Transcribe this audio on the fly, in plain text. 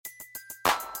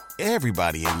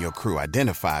Everybody in your crew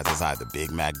identifies as either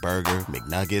Big Mac Burger,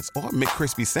 McNuggets, or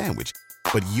McCrispy Sandwich.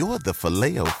 But you're the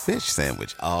Filet-O-Fish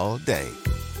Sandwich all day.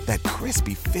 That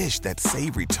crispy fish, that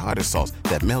savory tartar sauce,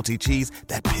 that melty cheese,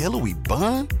 that pillowy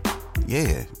bun.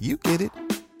 Yeah, you get it.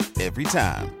 Every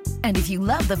time. And if you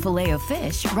love the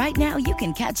Filet-O-Fish, right now you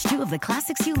can catch two of the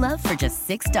classics you love for just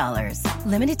 $6.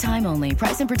 Limited time only.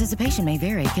 Price and participation may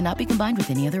vary. Cannot be combined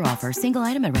with any other offer. Single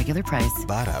item at regular price.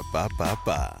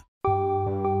 Ba-da-ba-ba-ba.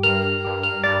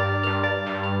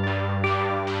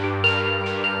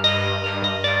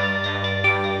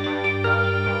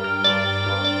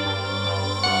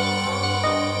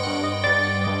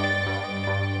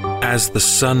 As the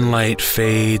sunlight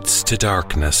fades to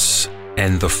darkness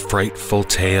and the frightful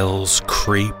tales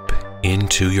creep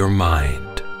into your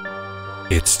mind,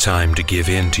 it's time to give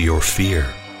in to your fear,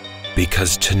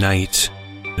 because tonight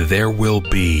there will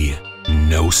be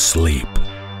no sleep.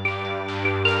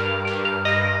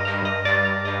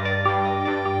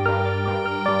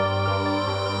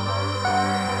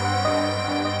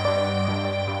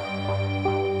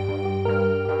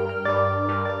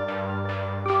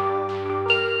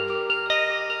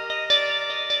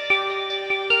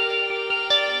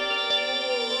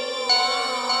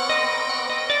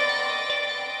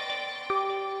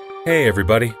 Hey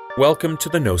everybody, welcome to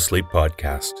the Nosleep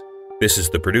podcast. This is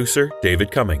the producer,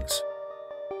 David Cummings.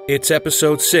 It's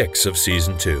episode 6 of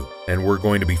season 2, and we're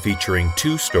going to be featuring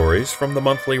 2 stories from the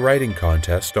monthly writing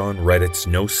contest on Reddit's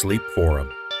Nosleep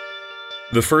forum.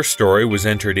 The first story was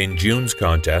entered in June's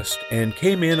contest and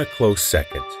came in a close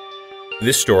second.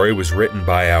 This story was written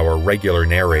by our regular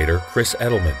narrator, Chris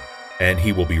Edelman, and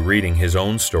he will be reading his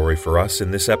own story for us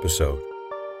in this episode.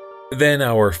 Then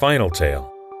our final tale.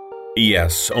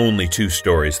 Yes, only 2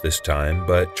 stories this time,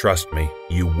 but trust me,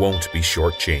 you won't be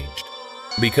shortchanged.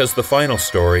 Because the final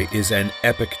story is an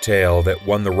epic tale that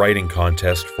won the writing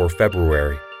contest for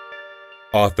February.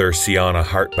 Author Sienna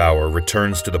Hartbauer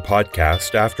returns to the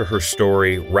podcast after her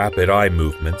story Rapid Eye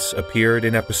Movements appeared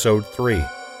in episode 3.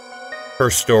 Her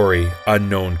story,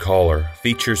 Unknown Caller,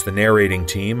 features the narrating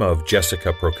team of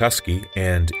Jessica Prokuski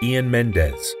and Ian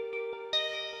Mendez.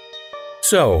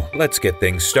 So, let's get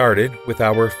things started with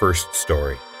our first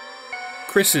story.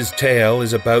 Chris's tale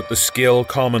is about the skill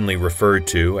commonly referred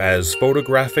to as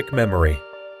photographic memory,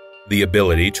 the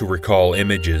ability to recall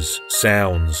images,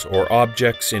 sounds, or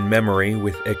objects in memory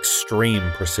with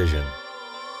extreme precision.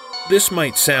 This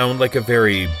might sound like a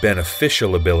very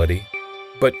beneficial ability,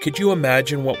 but could you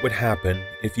imagine what would happen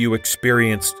if you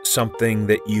experienced something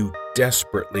that you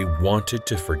desperately wanted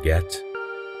to forget?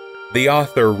 The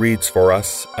author reads for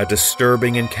us a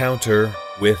disturbing encounter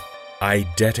with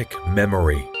eidetic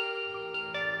memory.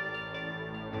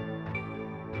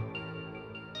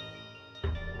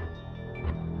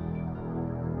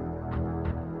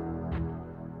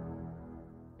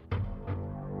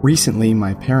 Recently,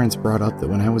 my parents brought up that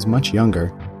when I was much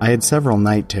younger, I had several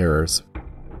night terrors.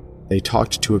 They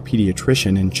talked to a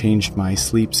pediatrician and changed my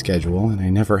sleep schedule, and I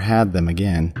never had them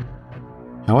again.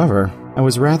 However, I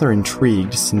was rather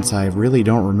intrigued since I really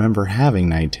don't remember having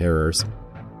night terrors.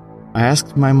 I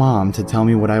asked my mom to tell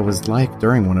me what I was like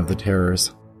during one of the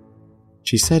terrors.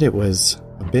 She said it was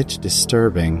a bit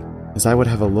disturbing, as I would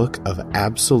have a look of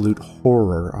absolute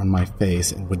horror on my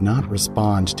face and would not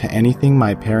respond to anything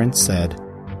my parents said.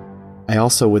 I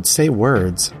also would say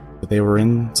words, but they were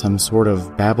in some sort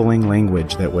of babbling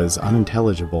language that was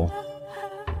unintelligible.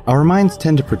 Our minds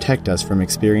tend to protect us from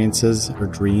experiences or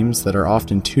dreams that are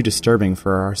often too disturbing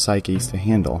for our psyches to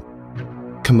handle.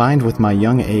 Combined with my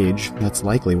young age, that's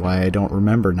likely why I don't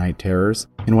remember night terrors,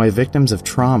 and why victims of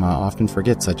trauma often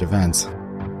forget such events.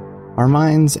 Our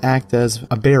minds act as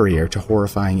a barrier to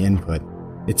horrifying input.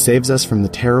 It saves us from the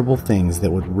terrible things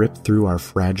that would rip through our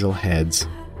fragile heads.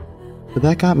 But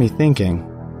that got me thinking,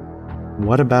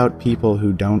 what about people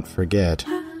who don't forget?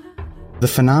 The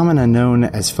phenomena known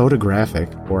as photographic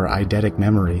or eidetic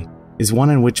memory is one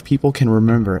in which people can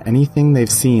remember anything they've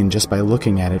seen just by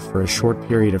looking at it for a short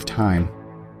period of time.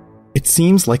 It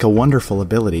seems like a wonderful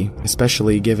ability,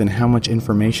 especially given how much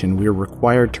information we're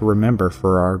required to remember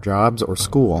for our jobs or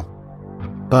school.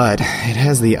 But it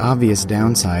has the obvious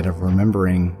downside of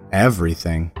remembering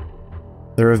everything.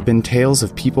 There have been tales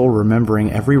of people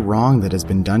remembering every wrong that has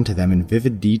been done to them in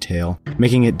vivid detail,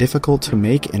 making it difficult to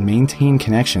make and maintain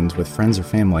connections with friends or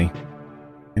family.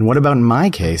 And what about in my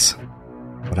case?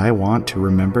 Would I want to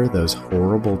remember those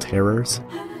horrible terrors?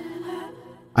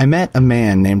 I met a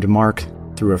man named Mark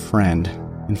through a friend,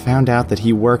 and found out that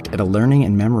he worked at a learning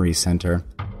and memory center.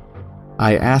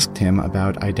 I asked him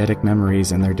about eidetic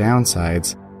memories and their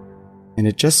downsides, and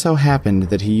it just so happened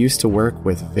that he used to work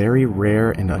with very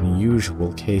rare and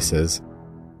unusual cases.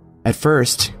 At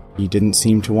first, he didn't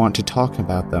seem to want to talk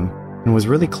about them, and was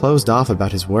really closed off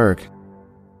about his work.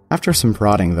 After some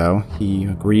prodding, though, he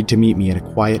agreed to meet me at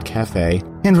a quiet cafe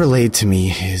and relayed to me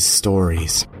his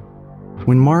stories.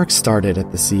 When Mark started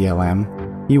at the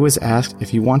CLM, he was asked if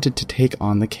he wanted to take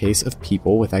on the case of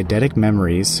people with eidetic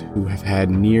memories who have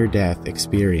had near-death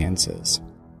experiences.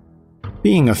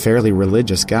 Being a fairly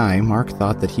religious guy, Mark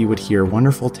thought that he would hear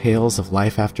wonderful tales of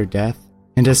life after death,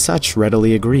 and as such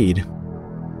readily agreed.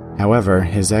 However,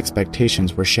 his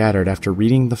expectations were shattered after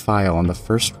reading the file on the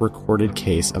first recorded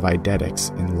case of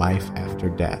eidetics in life after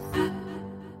death.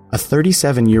 A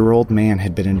 37-year-old man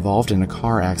had been involved in a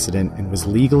car accident and was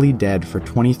legally dead for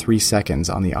 23 seconds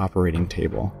on the operating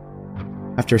table.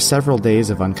 After several days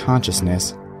of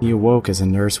unconsciousness, he awoke as a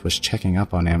nurse was checking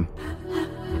up on him.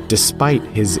 Despite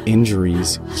his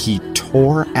injuries, he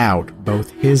tore out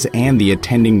both his and the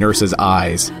attending nurse's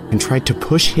eyes and tried to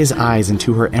push his eyes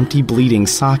into her empty bleeding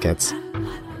sockets.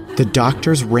 The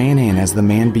doctors ran in as the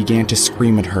man began to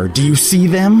scream at her, "Do you see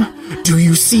them? Do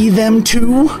you see them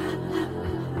too?"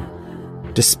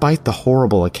 Despite the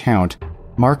horrible account,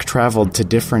 Mark traveled to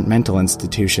different mental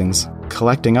institutions,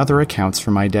 collecting other accounts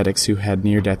from eidetics who had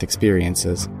near-death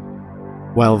experiences.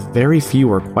 While very few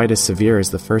were quite as severe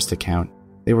as the first account,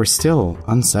 they were still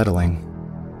unsettling.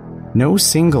 No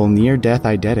single near-death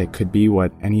eidetic could be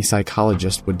what any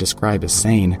psychologist would describe as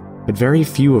sane, but very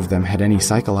few of them had any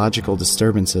psychological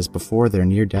disturbances before their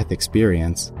near-death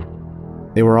experience.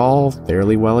 They were all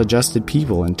fairly well-adjusted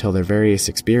people until their various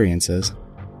experiences.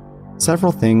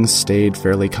 Several things stayed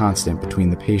fairly constant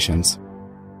between the patients.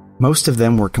 Most of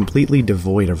them were completely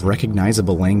devoid of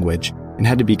recognizable language and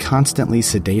had to be constantly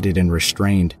sedated and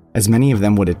restrained, as many of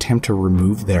them would attempt to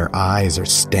remove their eyes or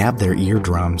stab their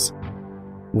eardrums.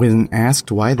 When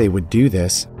asked why they would do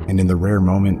this, and in the rare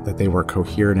moment that they were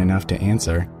coherent enough to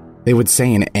answer, they would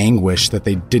say in anguish that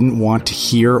they didn't want to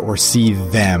hear or see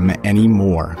them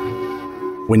anymore.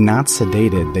 When not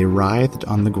sedated, they writhed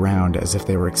on the ground as if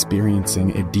they were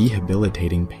experiencing a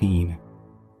debilitating pain.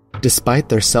 Despite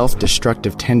their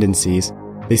self-destructive tendencies,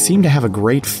 they seemed to have a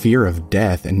great fear of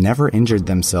death and never injured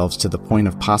themselves to the point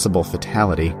of possible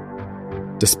fatality.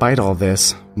 Despite all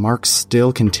this, Mark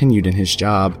still continued in his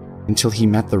job until he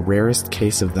met the rarest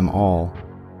case of them all.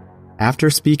 After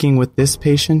speaking with this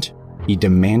patient, he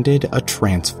demanded a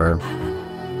transfer.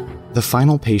 The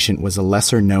final patient was a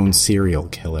lesser-known serial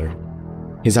killer.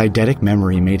 His eidetic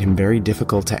memory made him very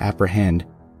difficult to apprehend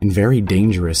and very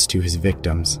dangerous to his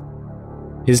victims.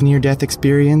 His near-death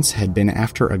experience had been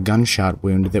after a gunshot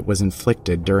wound that was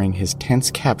inflicted during his tense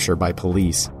capture by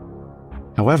police.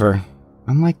 However,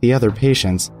 unlike the other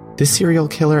patients, this serial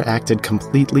killer acted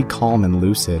completely calm and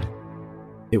lucid.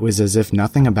 It was as if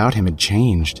nothing about him had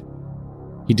changed.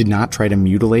 He did not try to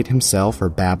mutilate himself or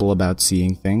babble about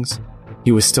seeing things.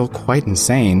 He was still quite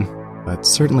insane, but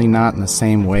certainly not in the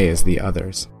same way as the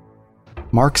others.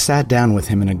 Mark sat down with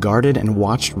him in a guarded and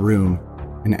watched room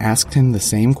and asked him the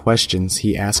same questions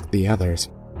he asked the others.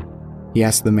 He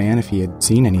asked the man if he had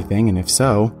seen anything, and if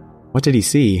so, what did he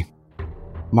see?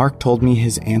 Mark told me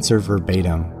his answer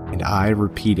verbatim, and I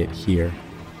repeat it here.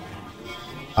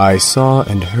 "I saw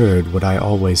and heard what I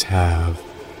always have,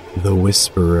 the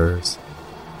Whisperers.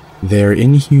 They're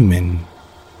inhuman.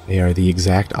 They are the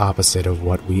exact opposite of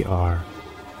what we are.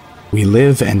 We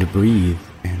live and breathe,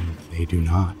 and they do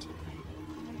not.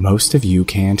 Most of you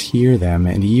can't hear them,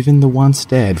 and even the once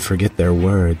dead forget their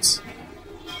words.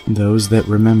 Those that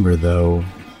remember, though,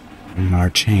 are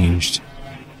changed.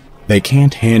 They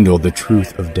can't handle the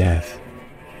truth of death.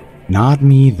 Not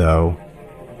me, though.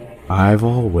 I've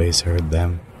always heard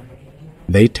them.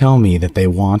 They tell me that they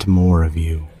want more of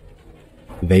you.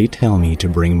 They tell me to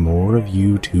bring more of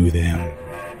you to them."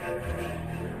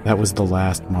 That was the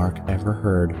last Mark ever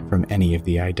heard from any of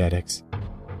the eidetics.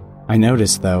 I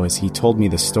noticed, though, as he told me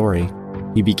the story,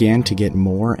 he began to get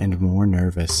more and more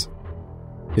nervous.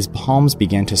 His palms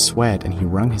began to sweat and he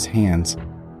wrung his hands.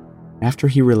 After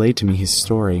he relayed to me his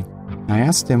story, I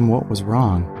asked him what was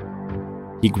wrong.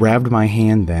 He grabbed my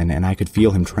hand then, and I could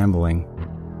feel him trembling.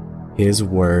 His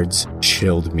words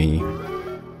chilled me.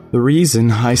 The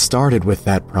reason I started with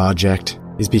that project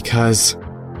is because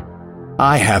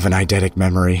I have an eidetic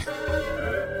memory.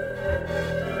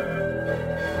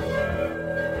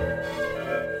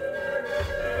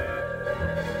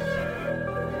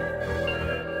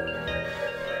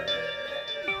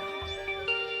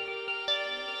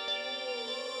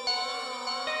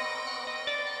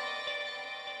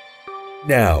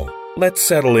 Now, let's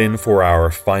settle in for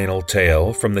our final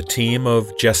tale from the team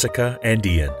of Jessica and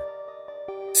Ian.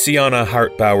 Sienna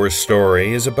Hartbauer's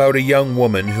story is about a young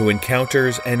woman who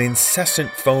encounters an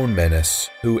incessant phone menace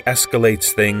who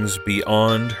escalates things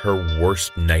beyond her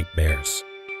worst nightmares.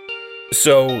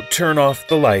 So turn off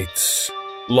the lights,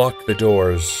 lock the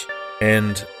doors,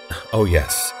 and, oh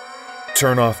yes,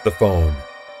 turn off the phone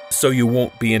so you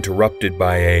won't be interrupted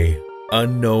by a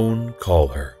unknown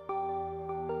caller.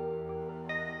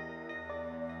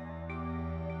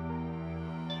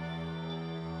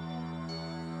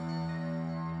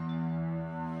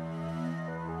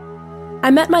 I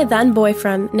met my then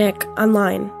boyfriend, Nick,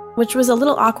 online, which was a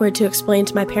little awkward to explain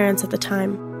to my parents at the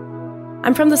time.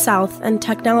 I'm from the South, and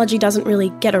technology doesn't really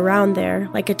get around there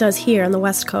like it does here on the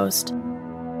West Coast.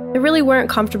 They really weren't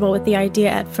comfortable with the idea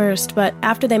at first, but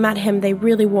after they met him, they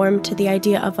really warmed to the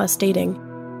idea of us dating.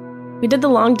 We did the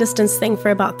long-distance thing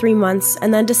for about 3 months,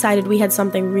 and then decided we had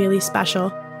something really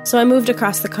special, so I moved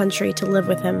across the country to live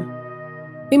with him.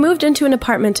 We moved into an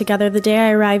apartment together the day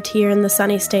I arrived here in the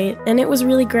sunny state, and it was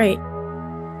really great.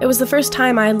 It was the first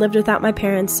time I had lived without my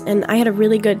parents, and I had a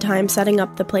really good time setting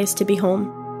up the place to be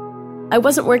home. I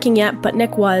wasn't working yet, but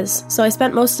Nick was, so I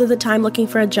spent most of the time looking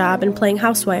for a job and playing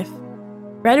housewife.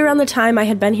 Right around the time I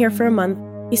had been here for a month,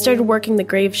 he started working the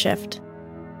grave shift.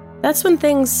 That's when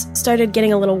things started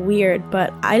getting a little weird,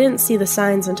 but I didn't see the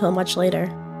signs until much later.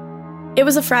 It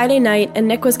was a Friday night, and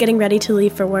Nick was getting ready to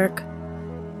leave for work.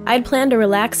 I had planned a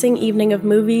relaxing evening of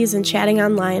movies and chatting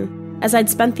online, as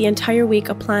I'd spent the entire week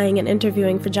applying and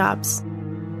interviewing for jobs.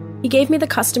 He gave me the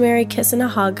customary kiss and a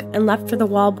hug and left for the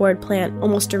wallboard plant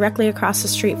almost directly across the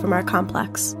street from our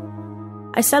complex.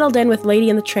 I settled in with Lady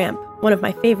and the Tramp, one of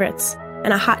my favorites,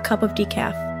 and a hot cup of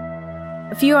decaf.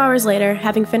 A few hours later,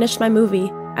 having finished my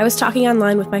movie, I was talking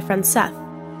online with my friend Seth.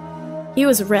 He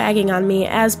was ragging on me,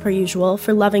 as per usual,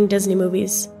 for loving Disney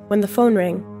movies, when the phone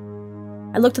rang.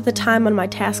 I looked at the time on my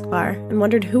taskbar and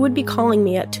wondered who would be calling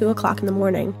me at 2 o'clock in the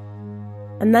morning.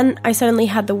 And then I suddenly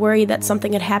had the worry that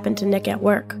something had happened to Nick at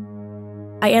work.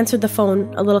 I answered the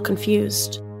phone, a little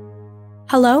confused.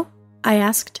 "Hello?" I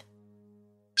asked.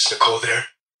 "Is Nicole there?"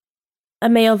 A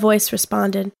male voice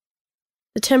responded.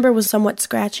 The timbre was somewhat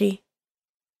scratchy.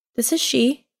 "This is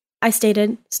she," I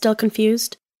stated, still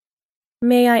confused.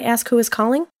 "May I ask who is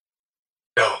calling?"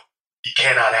 "No, you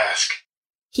cannot ask,"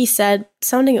 he said,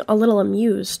 sounding a little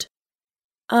amused.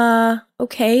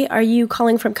 Okay, are you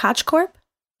calling from Koch Corp?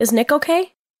 Is Nick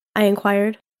okay?" I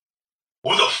inquired.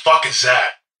 "Who the fuck is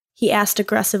that?" he asked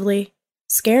aggressively,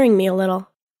 scaring me a little.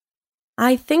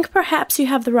 "I think perhaps you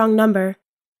have the wrong number.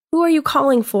 Who are you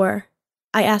calling for?"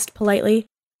 I asked politely,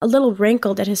 a little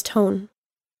rankled at his tone.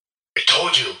 "I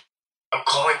told you, I'm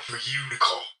calling for you,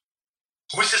 Nicole.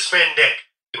 Who is this man Nick,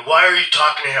 and why are you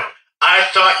talking to him? I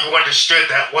thought you understood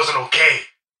that wasn't okay."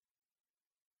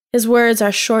 His words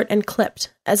are short and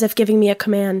clipped, as if giving me a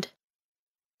command.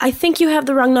 "I think you have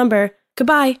the wrong number.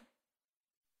 Goodbye."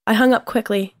 I hung up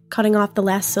quickly, cutting off the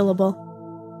last syllable.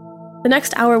 The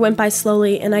next hour went by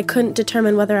slowly, and I couldn't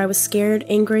determine whether I was scared,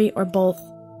 angry, or both.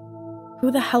 Who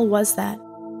the hell was that?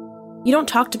 You don't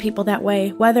talk to people that way,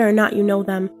 whether or not you know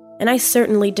them, and I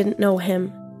certainly didn't know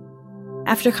him.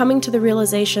 After coming to the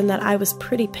realization that I was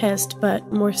pretty pissed,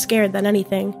 but more scared than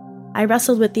anything, I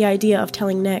wrestled with the idea of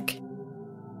telling Nick.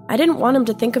 I didn't want him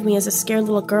to think of me as a scared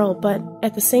little girl, but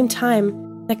at the same time,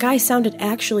 that guy sounded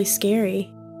actually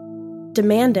scary.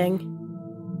 Demanding.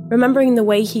 Remembering the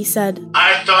way he said,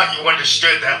 "I thought you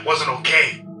understood that wasn't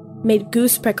okay," made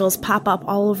goose prickles pop up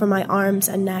all over my arms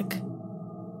and neck.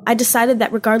 I decided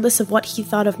that regardless of what he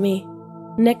thought of me,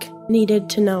 Nick needed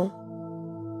to know.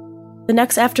 The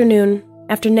next afternoon,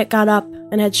 after Nick got up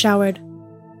and had showered,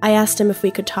 I asked him if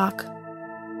we could talk.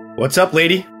 "What's up,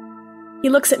 lady?" He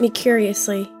looks at me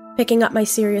curiously, picking up my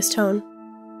serious tone.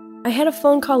 "I had a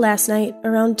phone call last night,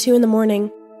 around 2 in the morning.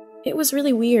 It was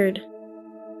really weird."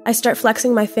 I start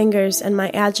flexing my fingers and my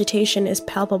agitation is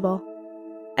palpable.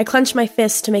 I clench my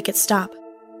fist to make it stop.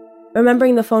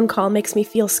 Remembering the phone call makes me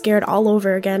feel scared all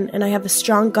over again, and I have a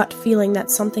strong gut feeling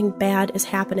that something bad is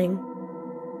happening.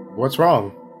 "What's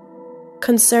wrong?"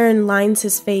 Concern lines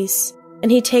his face,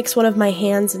 and he takes one of my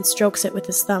hands and strokes it with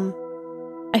his thumb.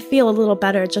 I feel a little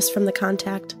better just from the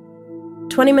contact.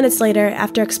 20 minutes later,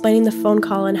 after explaining the phone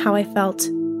call and how I felt,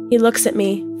 he looks at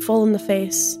me, full in the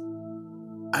face.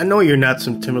 "I know you're not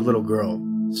some timid little girl,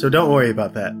 so don't worry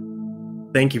about that.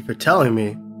 Thank you for telling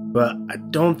me, but I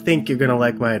don't think you're gonna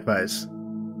like my advice."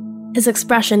 His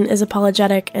expression is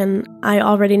apologetic, and I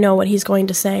already know what he's going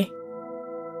to say.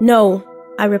 "No,"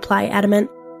 I reply, adamant.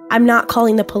 "I'm not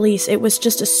calling the police. It was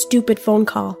just a stupid phone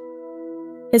call."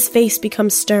 His face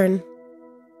becomes stern.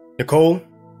 "Nicole,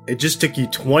 it just took you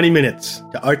 20 minutes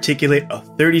to articulate a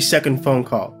 30-second phone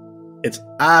call. It's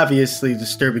obviously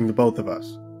disturbing to both of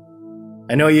us.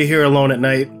 I know you're here alone at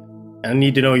night, and I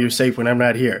need to know you're safe when I'm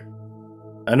not here.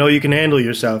 I know you can handle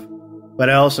yourself, but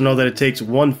I also know that it takes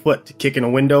 1 foot to kick in a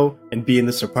window and be in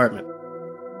this apartment.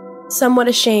 Somewhat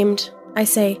ashamed, I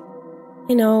say,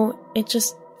 I know, it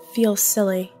just feels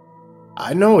silly.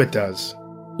 I know it does.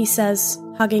 He says,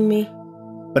 hugging me.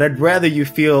 But I'd rather you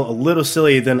feel a little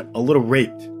silly than a little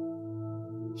raped.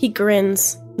 He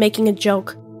grins, making a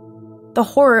joke. The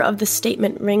horror of the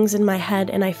statement rings in my head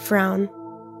and I frown.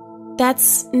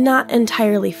 That's not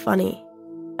entirely funny.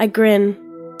 I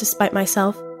grin, despite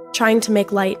myself, trying to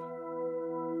make light.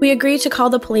 We agree to call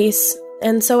the police,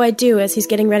 and so I do as he's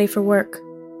getting ready for work.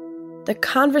 The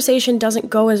conversation doesn't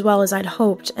go as well as I'd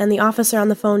hoped, and the officer on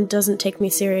the phone doesn't take me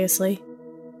seriously.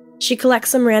 She collects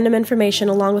some random information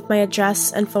along with my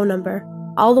address and phone number,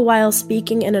 all the while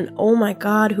speaking in an "oh my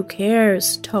god, who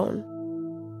cares" tone.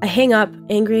 I hang up,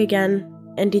 angry again,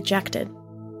 and dejected.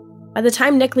 By the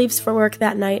time Nick leaves for work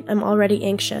that night, I'm already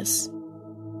anxious.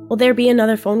 Will there be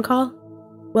another phone call?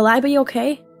 Will I be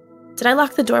okay? Did I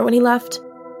lock the door when he left?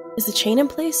 Is the chain in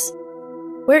place?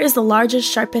 Where is the largest,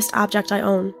 sharpest object I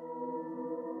own?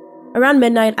 Around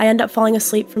midnight, I end up falling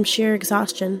asleep from sheer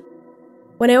exhaustion.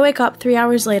 When I wake up 3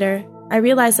 hours later, I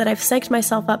realize that I've psyched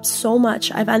myself up so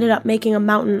much I've ended up making a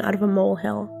mountain out of a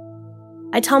molehill.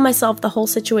 I tell myself the whole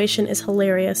situation is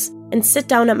hilarious and sit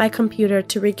down at my computer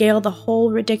to regale the whole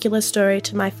ridiculous story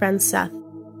to my friend Seth.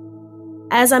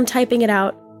 As I'm typing it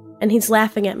out, and he's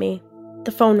laughing at me,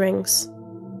 the phone rings.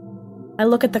 I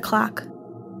look at the clock.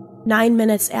 9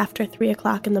 minutes after 3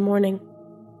 o'clock in the morning.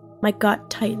 My gut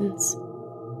tightens.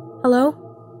 Hello?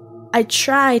 I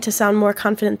try to sound more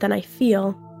confident than I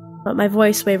feel, but my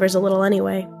voice wavers a little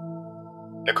anyway.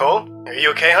 Nicole, are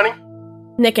you okay, honey?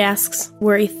 Nick asks,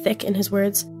 worry thick in his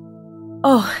words.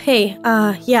 Oh, hey,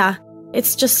 yeah,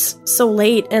 it's just so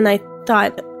late, and I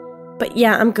thought, but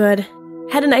yeah, I'm good.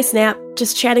 Had a nice nap,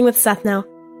 just chatting with Seth now.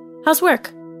 How's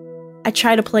work? I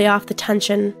try to play off the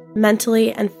tension,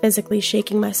 mentally and physically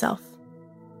shaking myself.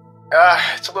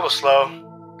 It's a little slow.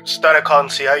 Just thought I'd call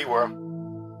and see how you were.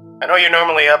 I know you're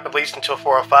normally up at least until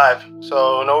 4 or 5,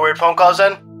 so no weird phone calls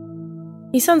then?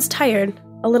 He sounds tired,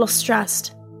 a little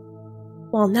stressed.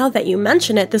 Well, now that you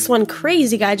mention it, this one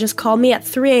crazy guy just called me at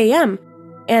 3 a.m.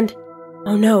 And,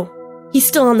 oh no, he's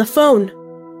still on the phone.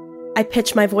 I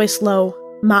pitch my voice low,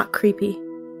 mock creepy.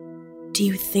 Do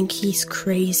you think he's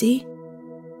crazy?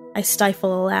 I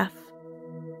stifle a laugh.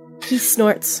 He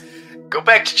snorts. Go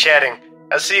back to chatting.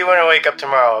 I'll see you when I wake up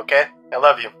tomorrow, okay? I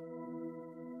love you.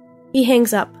 He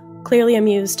hangs up, clearly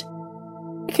amused.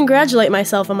 I congratulate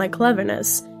myself on my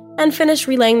cleverness, and finish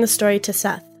relaying the story to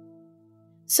Seth.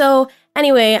 So,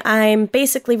 anyway, I'm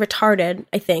basically retarded,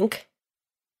 I think.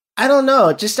 I don't know,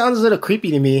 it just sounds a little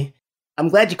creepy to me. I'm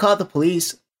glad you called the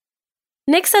police.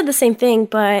 Nick said the same thing,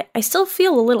 but I still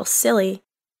feel a little silly.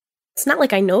 It's not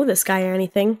like I know this guy or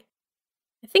anything.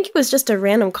 I think it was just a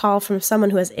random call from someone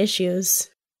who has issues.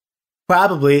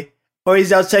 Probably. Or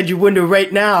he's outside your window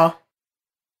right now.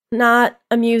 Not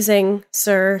amusing,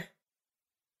 sir.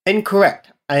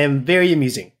 Incorrect. I am very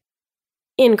amusing.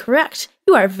 Incorrect.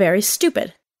 You are very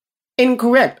stupid.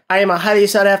 Incorrect. I am a highly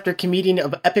sought-after comedian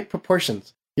of epic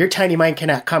proportions. Your tiny mind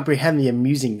cannot comprehend the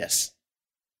amusingness.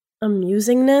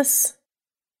 Amusingness?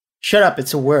 Shut up,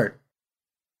 it's a word.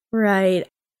 Right.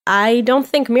 I don't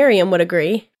think Miriam would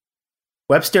agree.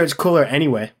 Webster is cooler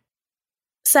anyway.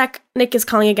 Sec, Nick is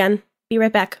calling again. Be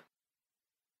right back.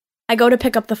 I go to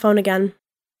pick up the phone again.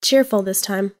 Cheerful this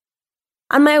time.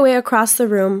 On my way across the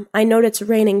room, I note it's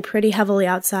raining pretty heavily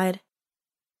outside.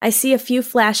 I see a few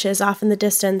flashes off in the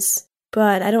distance,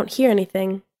 but I don't hear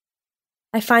anything.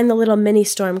 I find the little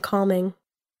mini-storm calming.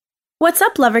 What's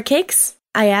up, lover cakes?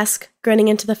 I ask, grinning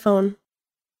into the phone.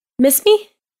 Miss me?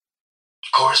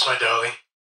 Of course, my darling.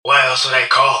 Why else would I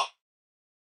call?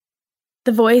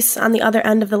 The voice on the other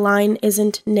end of the line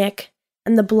isn't Nick,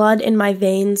 and the blood in my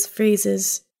veins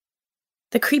freezes.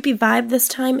 The creepy vibe this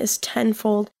time is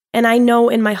tenfold, and I know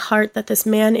in my heart that this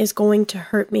man is going to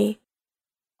hurt me.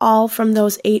 All from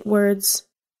those 8 words.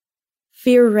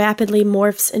 Fear rapidly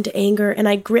morphs into anger, and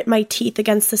I grit my teeth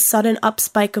against the sudden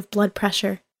upspike of blood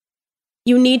pressure.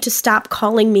 You need to stop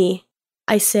calling me,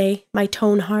 I say, my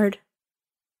tone hard.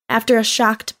 After a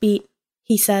shocked beat,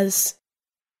 he says,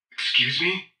 Excuse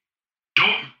me?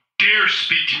 Don't dare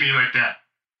speak to me like that,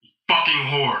 you fucking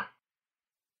whore.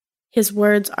 His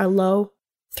words are low,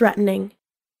 threatening.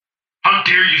 How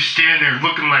dare you stand there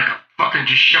looking like a fucking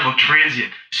disheveled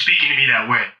transient, speaking to me that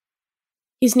way?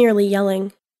 He's nearly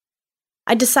yelling.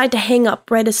 I decide to hang up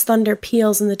right as thunder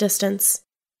peals in the distance.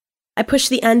 I push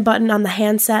the end button on the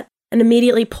handset and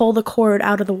immediately pull the cord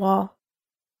out of the wall.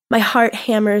 My heart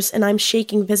hammers and I'm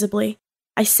shaking visibly.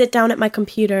 I sit down at my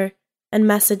computer and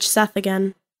message Seth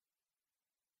again.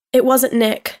 It wasn't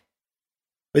Nick.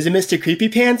 Was it Mr. Creepy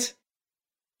Pants?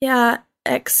 Yeah,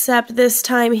 except this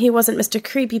time he wasn't Mr.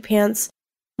 Creepy Pants.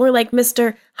 More like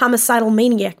Mr. Homicidal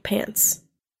Maniac Pants.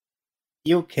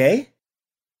 You okay?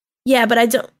 Yeah, but I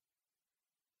don't...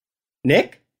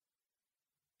 Nick?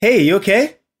 Hey, you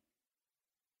okay?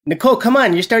 Nicole, come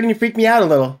on, you're starting to freak me out a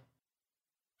little.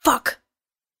 Fuck!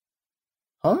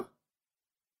 Huh?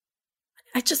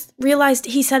 I just realized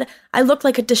he said I looked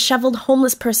like a disheveled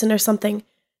homeless person or something.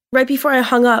 Right before I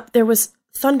hung up, there was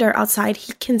thunder outside.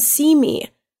 He can see me.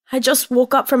 I just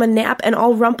woke up from a nap and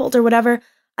all rumpled or whatever.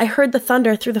 I heard the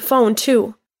thunder through the phone,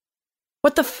 too.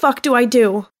 What the fuck do I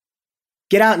do?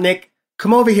 Get out, Nick.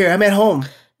 Come over here. I'm at home.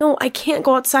 No, I can't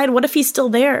go outside. What if he's still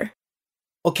there?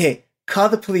 Okay, call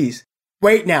the police.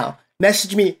 Right now.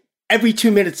 Message me every 2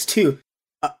 minutes, too.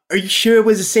 Are you sure it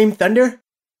was the same thunder?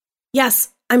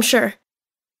 Yes, I'm sure.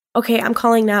 Okay, I'm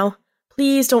calling now.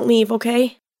 Please don't leave,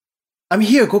 okay? I'm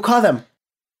here. Go call them.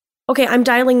 Okay, I'm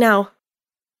dialing now.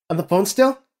 On the phone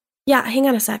still? Yeah, hang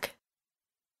on a sec.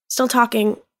 Still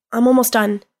talking. I'm almost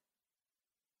done.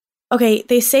 Okay,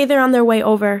 they say they're on their way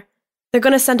over. They're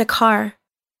gonna send a car.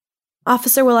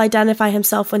 Officer will identify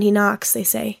himself when he knocks, they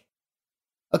say.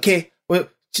 Okay, well,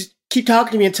 just keep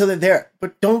talking to me until they're there,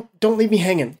 but don't leave me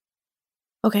hanging.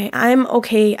 Okay, I'm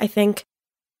okay, I think.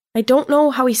 I don't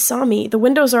know how he saw me. The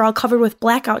windows are all covered with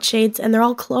blackout shades and they're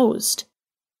all closed.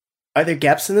 Are there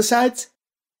gaps in the sides?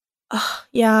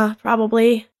 Yeah,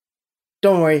 probably.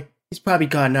 Don't worry, he's probably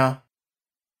gone now.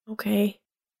 Okay.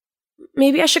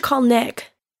 Maybe I should call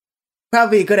Nick.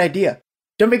 Probably a good idea.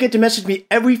 Don't forget to message me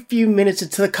every few minutes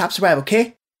until the cops arrive,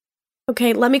 okay?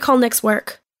 Okay, let me call Nick's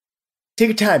work. Take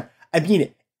your time. I mean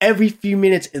it. Every few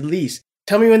minutes at least.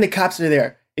 Tell me when the cops are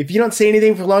there. If you don't say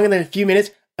anything for longer than a few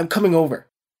minutes, I'm coming over.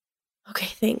 Okay,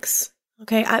 thanks.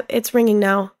 Okay, it's ringing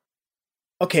now.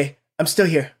 Okay, I'm still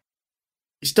here.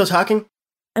 You still talking?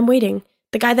 I'm waiting.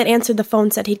 The guy that answered the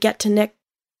phone said he'd get to Nick.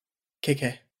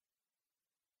 KK.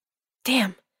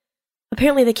 Damn.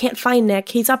 Apparently they can't find Nick.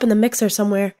 He's up in the mixer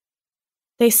somewhere.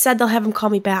 They said they'll have him call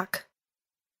me back.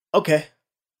 Okay.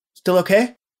 Still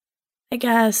okay? I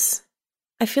guess.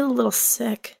 I feel a little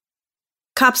sick.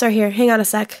 Cops are here. Hang on a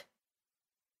sec.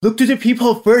 Look through the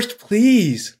peephole first,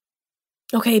 please.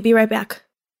 Okay, be right back.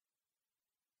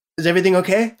 Is everything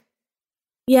okay?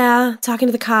 Yeah, talking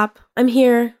to the cop. I'm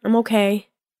here. I'm okay.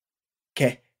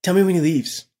 Okay, tell me when he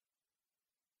leaves.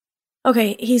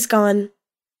 Okay, he's gone.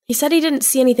 He said he didn't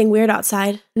see anything weird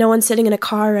outside. No one sitting in a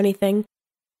car or anything.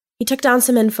 He took down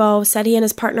some info, said he and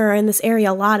his partner are in this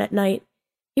area a lot at night.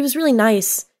 He was really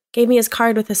nice. Gave me his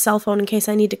card with his cell phone in case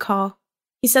I need to call.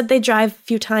 He said they drive a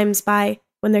few times by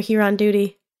when they're here on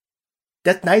duty.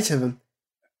 That's nice of him.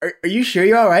 Are you sure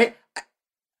you're alright?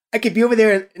 I could be over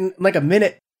there in like a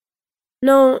minute.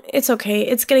 No, it's okay.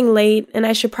 It's getting late, and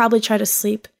I should probably try to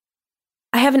sleep.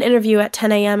 I have an interview at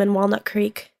 10 a.m. in Walnut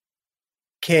Creek.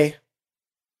 Okay.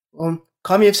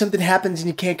 Call me if something happens and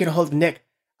you can't get a hold of Nick.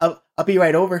 I'll be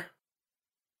right over.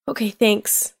 Okay,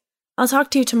 thanks. I'll talk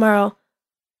to you tomorrow.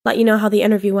 Let you know how the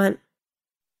interview went.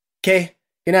 Okay,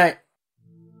 good night.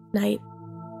 Night.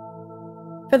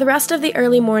 For the rest of the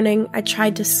early morning, I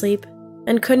tried to sleep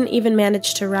and couldn't even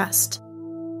manage to rest.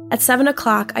 At 7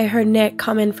 o'clock, I heard Nick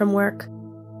come in from work.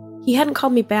 He hadn't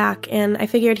called me back, and I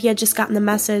figured he had just gotten the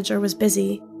message or was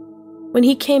busy. When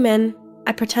he came in,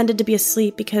 I pretended to be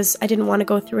asleep because I didn't want to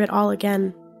go through it all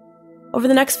again. Over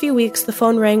the next few weeks, the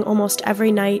phone rang almost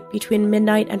every night between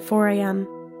midnight and 4 a.m.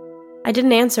 I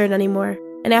didn't answer it anymore,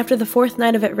 and after the fourth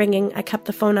night of it ringing, I kept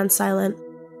the phone on silent.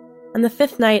 On the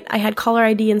fifth night, I had caller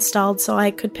ID installed so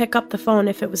I could pick up the phone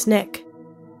if it was Nick.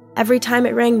 Every time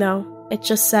it rang, though, it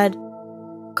just said,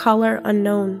 "Caller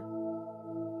unknown."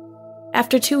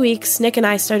 After 2 weeks, Nick and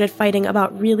I started fighting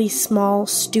about really small,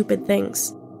 stupid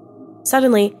things.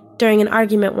 Suddenly, during an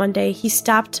argument one day, he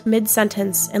stopped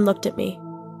mid-sentence and looked at me.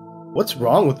 What's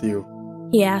wrong with you?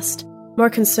 He asked, more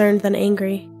concerned than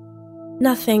angry.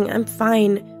 Nothing, I'm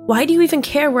fine. Why do you even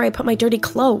care where I put my dirty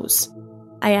clothes?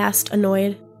 I asked,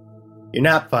 annoyed. You're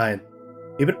not fine.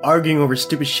 We've been arguing over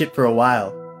stupid shit for a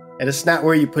while, and it's not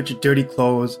where you put your dirty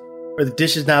clothes or the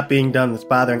dishes not being done that's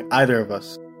bothering either of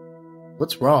us.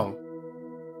 What's wrong?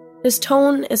 His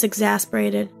tone is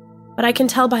exasperated, but I can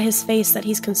tell by his face that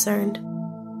he's concerned.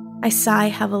 I sigh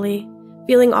heavily,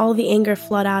 feeling all the anger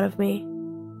flood out of me.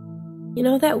 You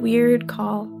know that weird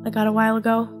call I got a while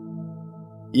ago?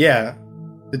 Yeah.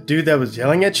 The dude that was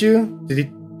yelling at you?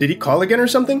 Did he call again or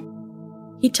something?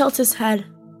 He tilts his head,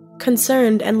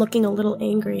 concerned and looking a little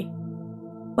angry.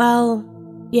 Well,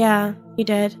 yeah, he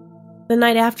did. The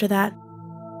night after that.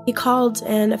 He called,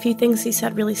 and a few things he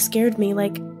said really scared me,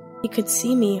 like he could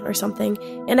see me or something,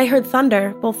 and I heard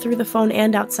thunder, both through the phone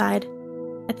and outside,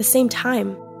 at the same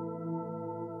time.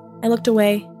 I looked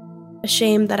away,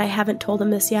 ashamed that I haven't told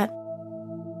him this yet.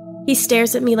 He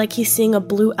stares at me like he's seeing a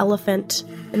blue elephant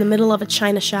in the middle of a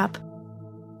china shop.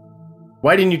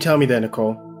 Why didn't you tell me that,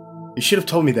 Nicole? You should have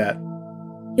told me that.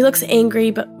 He looks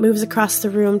angry, but moves across the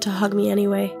room to hug me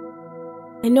anyway.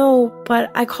 I know,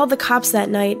 but I called the cops that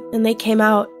night, and they came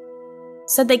out.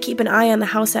 Said they keep an eye on the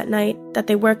house at night, that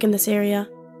they work in this area.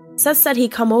 Seth said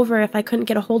he'd come over if I couldn't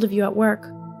get a hold of you at work.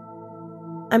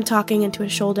 I'm talking into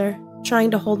his shoulder,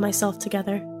 trying to hold myself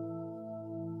together.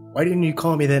 Why didn't you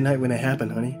call me that night when it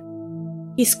happened, honey?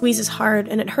 He squeezes hard,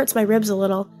 and it hurts my ribs a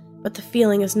little, but the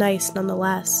feeling is nice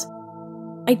nonetheless.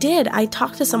 I did. I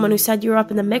talked to someone who said you were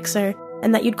up in the mixer,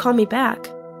 and that you'd call me back.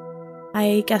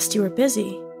 I guessed you were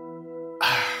busy.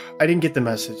 I didn't get the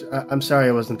message. I'm sorry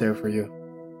I wasn't there for you.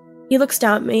 He looks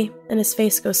down at me, and his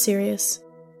face goes serious.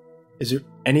 Is there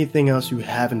anything else you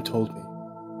haven't told me?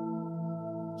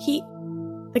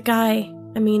 The guy,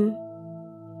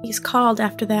 he's called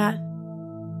after that.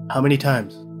 How many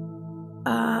times?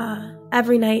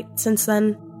 Every night since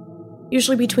then.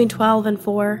 Usually between 12 and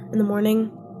 4 in the morning,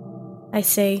 I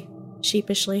say,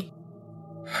 sheepishly.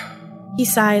 He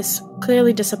sighs,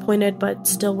 clearly disappointed, but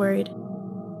still worried.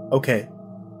 Okay.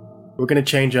 We're gonna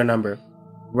change our number.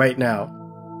 Right now.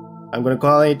 I'm gonna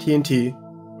call AT&T,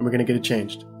 and we're gonna get it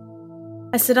changed.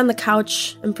 I sit on the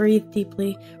couch and breathe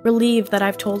deeply, relieved that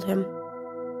I've told him.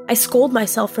 I scold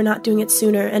myself for not doing it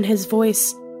sooner, and his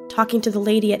voice, talking to the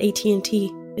lady at AT&T,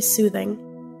 is soothing.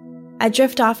 I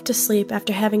drift off to sleep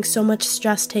after having so much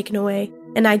stress taken away,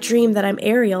 and I dream that I'm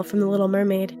Ariel from The Little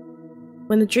Mermaid.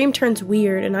 When the dream turns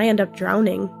weird and I end up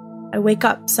drowning, I wake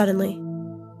up suddenly.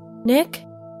 "Nick?"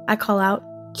 I call out,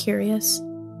 curious.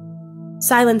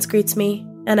 Silence greets me,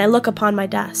 and I look upon my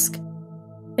desk.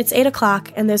 It's 8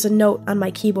 o'clock, and there's a note on my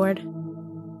keyboard.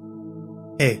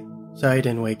 Hey, sorry I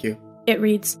didn't wake you. It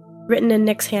reads, written in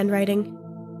Nick's handwriting.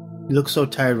 You looked so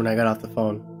tired when I got off the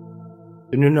phone.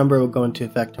 The new number will go into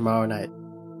effect tomorrow night.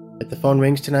 If the phone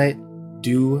rings tonight,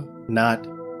 do not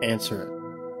answer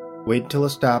it. Wait until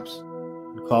it stops,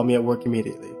 and call me at work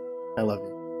immediately. I love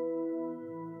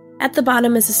you. At the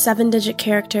bottom is a 7-digit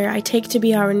character I take to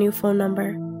be our new phone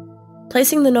number.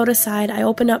 Placing the note aside, I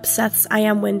open up Seth's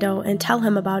IM window and tell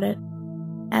him about it.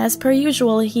 As per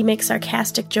usual, he makes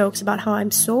sarcastic jokes about how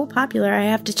I'm so popular I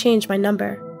have to change my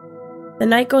number. The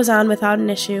night goes on without an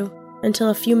issue, until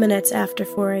a few minutes after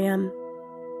 4 a.m.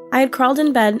 I had crawled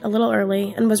in bed a little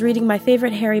early and was reading my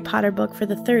favorite Harry Potter book for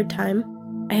the 3rd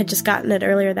time. I had just gotten it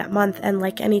earlier that month, and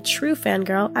like any true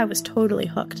fangirl, I was totally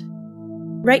hooked.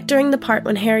 Right during the part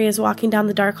when Harry is walking down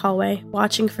the dark hallway,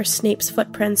 watching for Snape's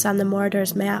footprints on the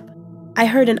Mordor's map, I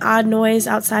heard an odd noise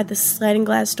outside the sliding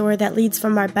glass door that leads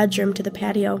from our bedroom to the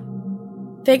patio.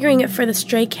 Figuring it for the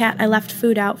stray cat I left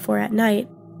food out for at night,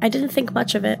 I didn't think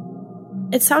much of it.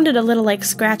 It sounded a little like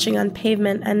scratching on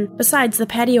pavement, and besides, the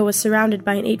patio was surrounded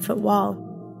by an 8-foot wall.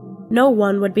 No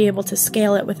one would be able to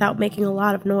scale it without making a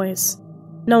lot of noise.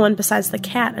 No one besides the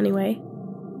cat, anyway.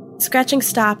 Scratching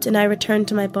stopped, and I returned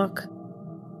to my book.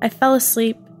 I fell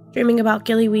asleep, dreaming about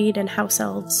gillyweed and house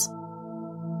elves.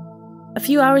 A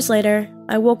few hours later,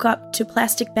 I woke up to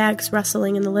plastic bags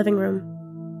rustling in the living room.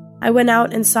 I went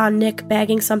out and saw Nick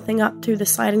bagging something up through the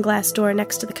sliding glass door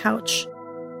next to the couch.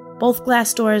 Both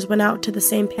glass doors went out to the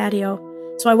same patio,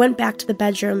 so I went back to the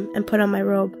bedroom and put on my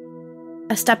robe.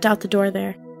 I stepped out the door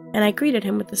there, and I greeted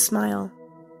him with a smile.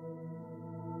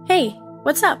 "Hey,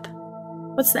 what's up?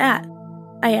 What's that?"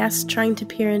 I asked, trying to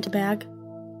peer into bag.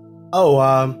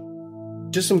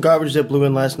 Just some garbage that blew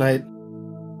in last night.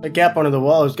 The gap under the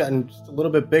wall has gotten just a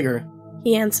little bit bigger.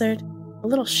 He answered, a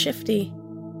little shifty.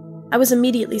 I was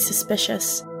immediately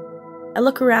suspicious. I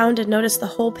look around and notice the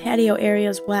whole patio area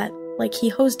is wet, like he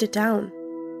hosed it down.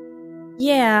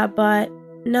 "Yeah, but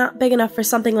not big enough for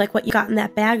something like what you got in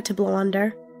that bag to blow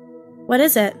under." "What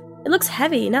is it? It looks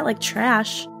heavy, not like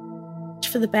trash." I reach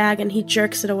for the bag and he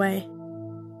jerks it away.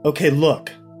 Okay,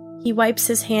 look. He wipes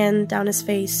his hand down his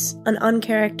face, an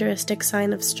uncharacteristic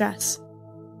sign of stress.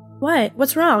 "What?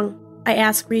 What's wrong?" I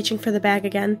ask, reaching for the bag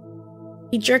again.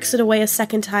 He jerks it away a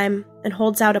second time and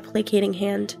holds out a placating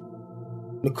hand.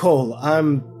 Nicole,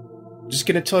 I'm just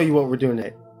gonna tell you what we're doing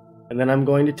today, and then I'm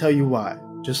going to tell you why.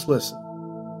 Just listen.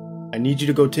 I need you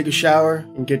to go take a shower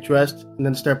and get dressed, and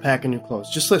then start packing your clothes.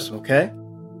 Just listen, okay?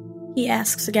 He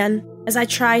asks again, as I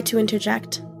try to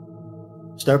interject.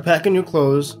 Start packing your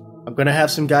clothes. I'm gonna have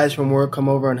some guys from work come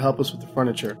over and help us with the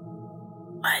furniture.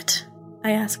 "What?"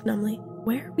 I ask numbly.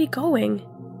 "Where are we going?"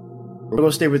 We're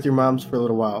gonna stay with your moms for a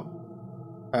little while.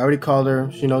 I already called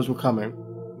her. She knows we're coming.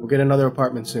 We'll get another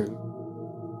apartment soon.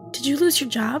 Did you lose your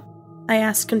job? I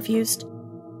asked, confused.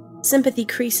 Sympathy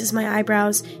creases my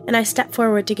eyebrows, and I step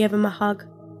forward to give him a hug.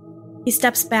 He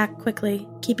steps back quickly,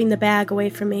 keeping the bag away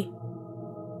from me.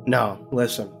 No,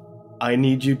 listen. I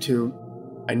need you to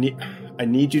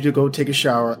go take a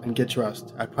shower and get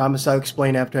dressed. I promise I'll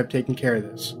explain after I've taken care of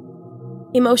this.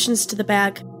 He motions to the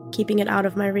bag, keeping it out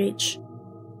of my reach.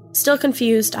 Still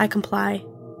confused, I comply.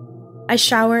 I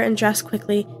shower and dress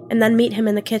quickly, and then meet him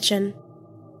in the kitchen.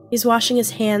 He's washing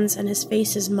his hands, and his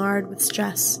face is marred with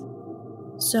stress.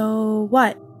 So,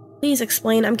 what? Please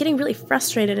explain. I'm getting really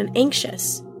frustrated and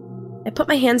anxious. I put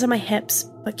my hands on my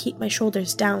hips, but keep my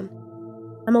shoulders down.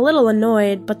 I'm a little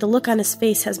annoyed, but the look on his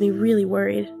face has me really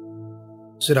worried.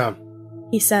 Sit down,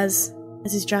 he says,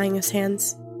 as he's drying his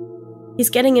hands. He's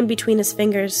getting in between his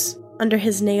fingers, under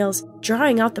his nails,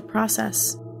 drawing out the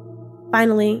process.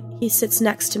 Finally, he sits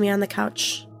next to me on the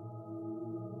couch.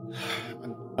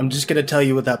 I'm just gonna tell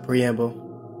you without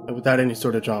preamble, and without any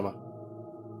sort of drama.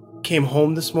 Came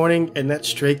home this morning, and that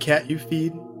stray cat you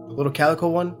feed, the little calico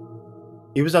one,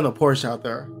 he was on the porch out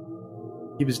there.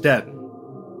 He was dead.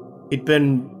 He'd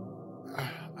been,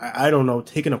 I don't know,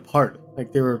 taken apart.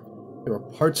 Like there were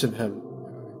parts of him.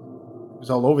 It was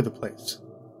all over the place.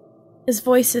 His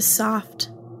voice is soft,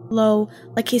 low,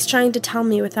 like he's trying to tell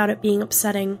me without it being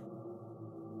upsetting.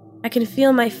 I can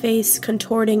feel my face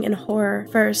contorting in horror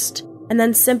first, and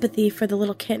then sympathy for the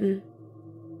little kitten.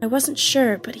 I wasn't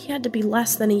sure, but he had to be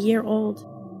less than a year old.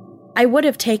 I would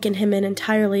have taken him in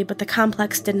entirely, but the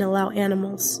complex didn't allow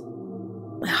animals.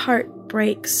 My heart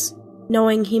breaks,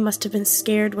 knowing he must have been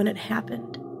scared when it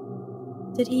happened.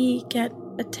 Did he get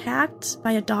attacked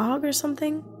by a dog or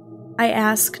something? I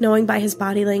ask, knowing by his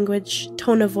body language,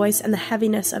 tone of voice, and the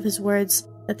heaviness of his words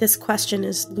that this question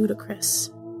is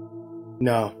ludicrous.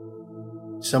 No.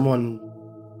 Someone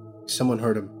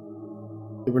hurt him.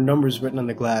 There were numbers written on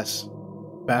the glass,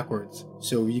 backwards,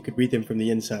 so you could read them from the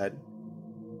inside.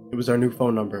 It was our new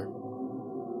phone number.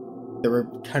 They were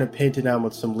kind of painted on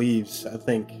with some leaves, I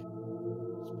think.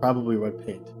 It's probably red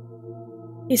paint.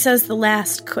 He says the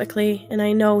last quickly, and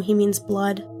I know he means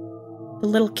blood. The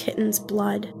little kitten's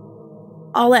blood.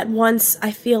 All at once,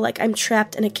 I feel like I'm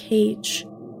trapped in a cage.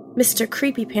 Mr.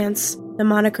 Creepypants, the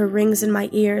moniker rings in my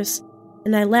ears,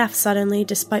 and I laugh suddenly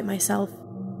despite myself.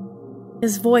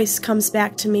 His voice comes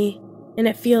back to me, and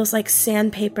it feels like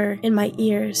sandpaper in my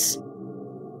ears.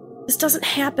 This doesn't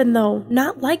happen, though.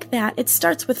 Not like that. It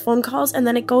starts with phone calls, and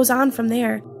then it goes on from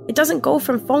there. It doesn't go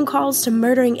from phone calls to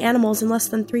murdering animals in less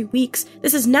than 3 weeks.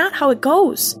 This is not how it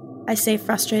goes, I say,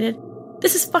 frustrated.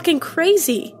 This is fucking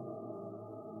crazy.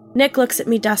 Nick looks at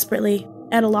me desperately,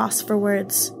 at a loss for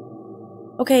words.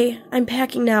 Okay, I'm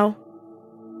packing now.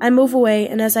 I move away,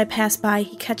 and as I pass by,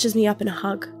 he catches me up in a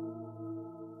hug.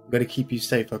 I'm gonna keep you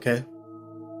safe, okay?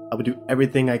 I will do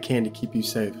everything I can to keep you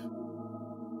safe.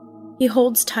 He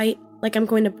holds tight, like I'm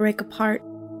going to break apart.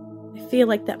 I feel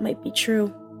like that might be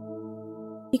true.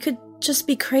 He could just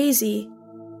be crazy.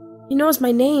 He knows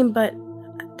my name, but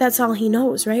that's all he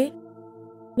knows, right?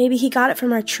 Maybe he got it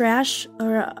from our trash,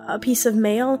 or a piece of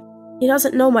mail. He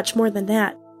doesn't know much more than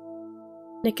that.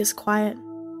 Nick is quiet,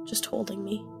 just holding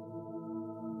me.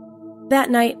 That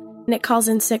night, Nick calls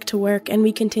in sick to work, and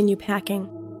we continue packing.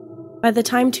 By the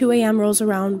time 2 a.m. rolls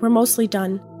around, we're mostly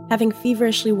done, having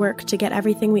feverishly worked to get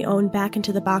everything we own back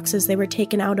into the boxes they were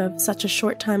taken out of such a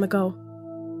short time ago.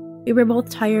 We were both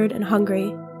tired and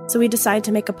hungry, so we decide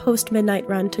to make a post-midnight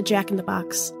run to Jack in the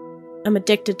Box. I'm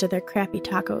addicted to their crappy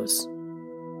tacos.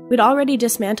 We'd already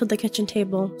dismantled the kitchen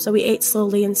table, so we ate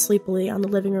slowly and sleepily on the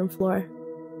living room floor.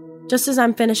 Just as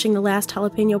I'm finishing the last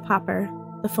jalapeno popper,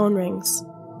 the phone rings.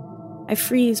 I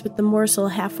freeze with the morsel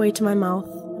halfway to my mouth,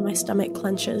 and my stomach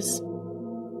clenches.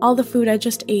 All the food I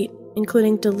just ate,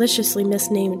 including deliciously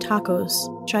misnamed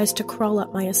tacos, tries to crawl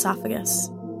up my esophagus.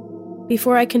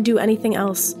 Before I can do anything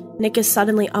else, Nick is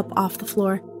suddenly up off the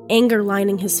floor, anger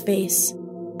lining his face.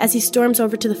 As he storms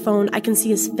over to the phone, I can see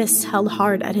his fists held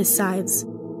hard at his sides.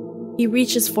 He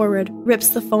reaches forward, rips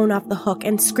the phone off the hook,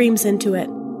 and screams into it.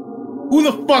 Who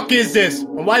the fuck is this?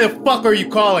 And why the fuck are you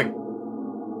calling?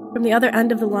 From the other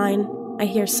end of the line, I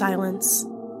hear silence,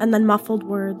 and then muffled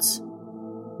words.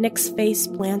 Nick's face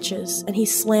blanches, and he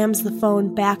slams the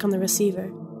phone back on the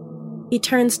receiver. He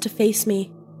turns to face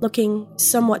me, looking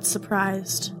somewhat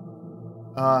surprised.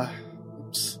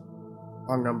 Oops.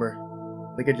 Wrong number.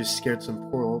 I think I just scared some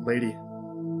poor old lady.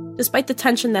 Despite the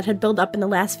tension that had built up in the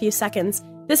last few seconds,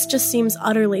 this just seems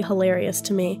utterly hilarious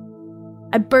to me.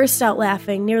 I burst out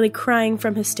laughing, nearly crying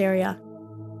from hysteria.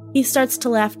 He starts to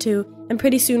laugh too, and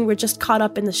pretty soon we're just caught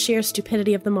up in the sheer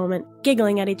stupidity of the moment,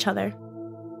 giggling at each other.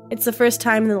 It's the first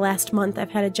time in the last month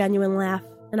I've had a genuine laugh,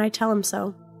 and I tell him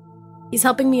so. He's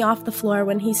helping me off the floor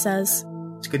when he says,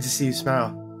 It's good to see you smile.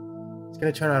 It's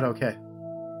gonna turn out okay.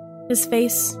 His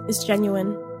face is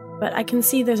genuine, but I can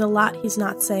see there's a lot he's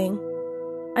not saying.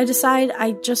 I decide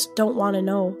I just don't want to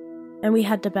know, and we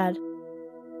head to bed.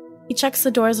 He checks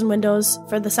the doors and windows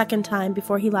for the second time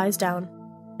before he lies down,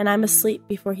 and I'm asleep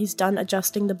before he's done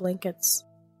adjusting the blankets.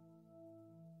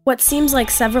 What seems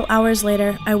like several hours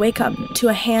later, I wake up to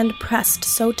a hand pressed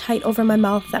so tight over my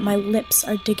mouth that my lips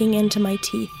are digging into my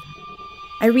teeth.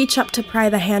 I reach up to pry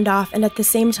the hand off, and at the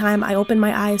same time I open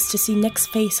my eyes to see Nick's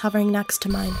face hovering next to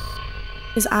mine.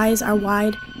 His eyes are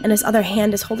wide, and his other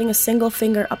hand is holding a single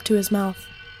finger up to his mouth.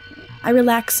 I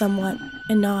relax somewhat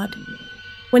and nod.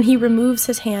 When he removes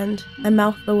his hand, I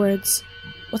mouth the words,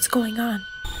 "What's going on?"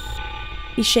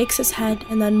 He shakes his head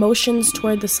and then motions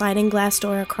toward the sliding glass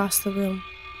door across the room.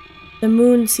 The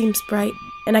moon seems bright,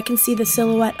 and I can see the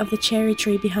silhouette of the cherry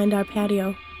tree behind our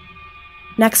patio.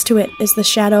 Next to it is the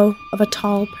shadow of a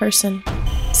tall person,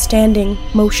 standing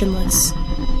motionless.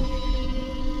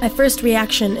 My first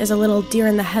reaction is a little deer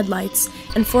in the headlights,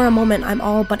 and for a moment I'm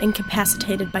all but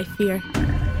incapacitated by fear.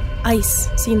 Ice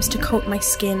seems to coat my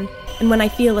skin, and when I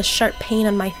feel a sharp pain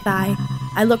on my thigh,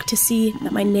 I look to see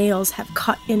that my nails have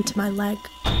cut into my leg.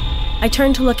 I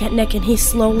turn to look at Nick, and he's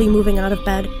slowly moving out of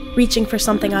bed, reaching for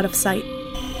something out of sight.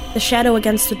 The shadow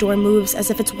against the door moves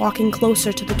as if it's walking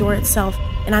closer to the door itself,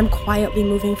 and I'm quietly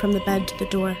moving from the bed to the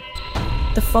door.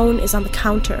 The phone is on the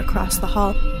counter across the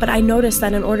hall, but I notice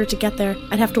that in order to get there,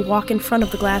 I'd have to walk in front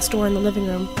of the glass door in the living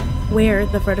room, where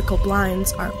the vertical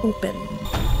blinds are open.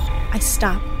 I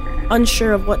stop,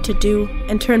 unsure of what to do,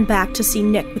 and turn back to see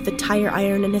Nick with the tire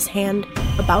iron in his hand,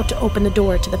 about to open the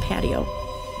door to the patio.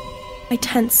 I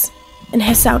tense and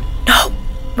hiss out, "No!"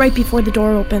 right before the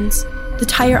door opens. The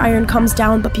tire iron comes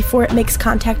down, but before it makes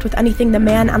contact with anything, the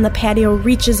man on the patio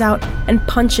reaches out and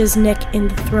punches Nick in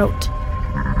the throat.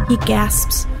 He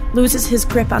gasps, loses his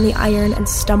grip on the iron, and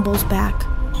stumbles back.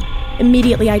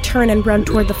 Immediately, I turn and run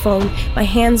toward the phone. My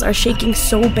hands are shaking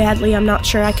so badly I'm not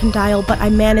sure I can dial, but I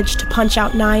manage to punch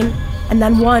out 9, and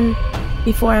then 1,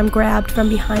 before I'm grabbed from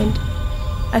behind.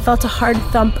 I felt a hard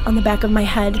thump on the back of my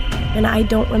head, and I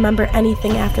don't remember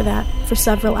anything after that for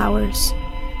several hours.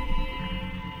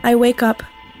 I wake up,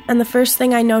 and the first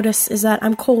thing I notice is that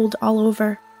I'm cold all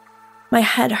over. My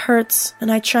head hurts,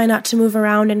 and I try not to move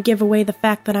around and give away the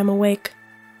fact that I'm awake.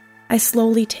 I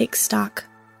slowly take stock.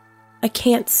 I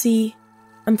can't see.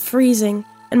 I'm freezing,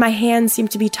 and my hands seem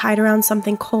to be tied around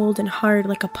something cold and hard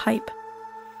like a pipe.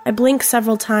 I blink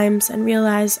several times and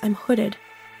realize I'm hooded,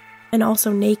 and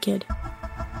also naked.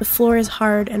 The floor is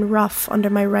hard and rough under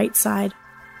my right side.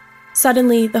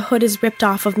 Suddenly, the hood is ripped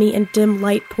off of me and dim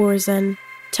light pours in,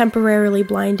 temporarily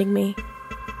blinding me.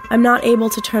 I'm not able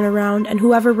to turn around, and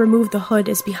whoever removed the hood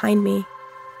is behind me.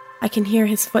 I can hear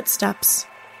his footsteps.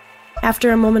 After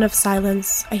a moment of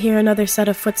silence, I hear another set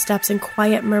of footsteps and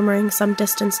quiet murmuring some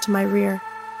distance to my rear.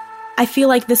 I feel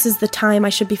like this is the time I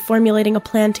should be formulating a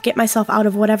plan to get myself out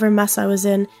of whatever mess I was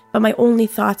in, but my only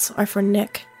thoughts are for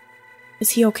Nick.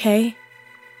 Is he okay?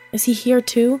 Is he here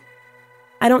too?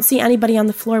 I don't see anybody on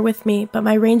the floor with me, but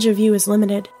my range of view is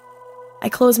limited. I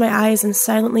close my eyes and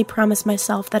silently promise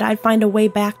myself that I'd find a way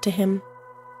back to him.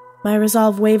 My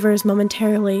resolve wavers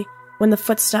momentarily when the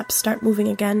footsteps start moving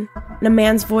again, and a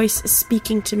man's voice is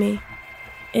speaking to me.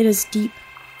 It is deep,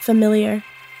 familiar,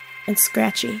 and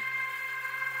scratchy.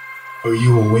 "Are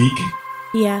you awake?"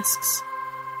 He asks.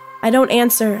 I don't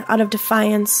answer out of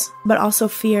defiance, but also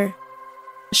fear.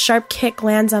 A sharp kick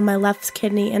lands on my left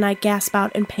kidney, and I gasp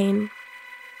out in pain.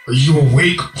 "Are you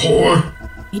awake, whore?"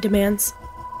 He demands.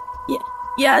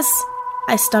 Yes,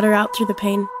 I stutter out through the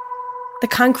pain. The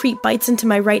concrete bites into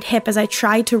my right hip as I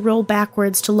try to roll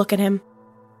backwards to look at him.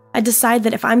 I decide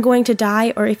that if I'm going to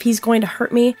die or if he's going to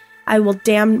hurt me, I will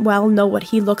damn well know what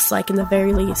he looks like in the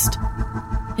very least.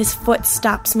 His foot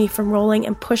stops me from rolling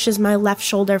and pushes my left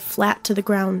shoulder flat to the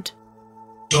ground.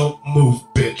 "Don't move,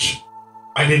 bitch.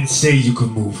 I didn't say you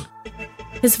could move."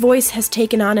 His voice has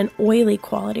taken on an oily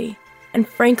quality, and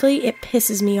frankly, it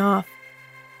pisses me off.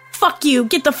 "Fuck you!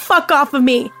 Get the fuck off of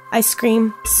me!" I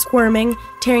scream, squirming,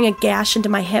 tearing a gash into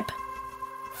my hip.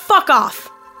 "Fuck off!"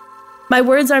 My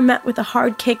words are met with a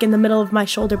hard kick in the middle of my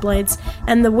shoulder blades,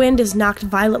 and the wind is knocked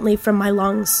violently from my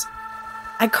lungs.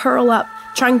 I curl up,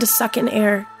 trying to suck in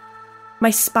air. My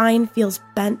spine feels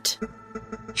bent.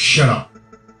 "Shut up.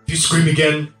 If you scream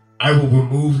again, I will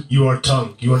remove your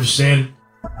tongue. You understand?"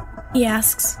 He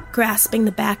asks, grasping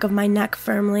the back of my neck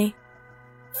firmly.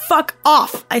 "Fuck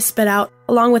off!" I spit out,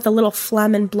 along with a little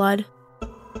phlegm and blood.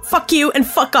 "Fuck you and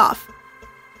fuck off!"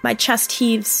 My chest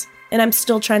heaves, and I'm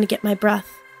still trying to get my breath.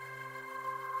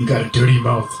 You got a dirty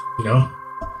mouth, you know?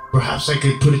 Perhaps I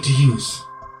could put it to use.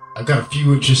 I've got a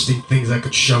few interesting things I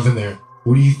could shove in there.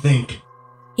 What do you think?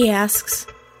 He asks,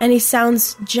 and he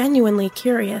sounds genuinely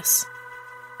curious.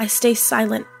 I stay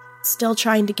silent, still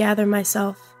trying to gather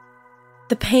myself.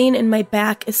 The pain in my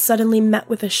back is suddenly met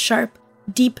with a sharp,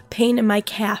 deep pain in my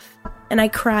calf, and I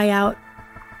cry out.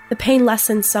 The pain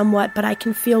lessens somewhat, but I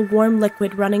can feel warm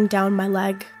liquid running down my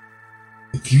leg.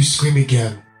 If you scream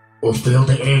again, or fail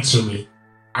to answer me,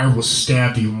 I will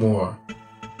stab you more.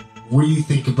 What do you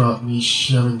think about me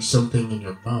shoving something in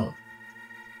your mouth?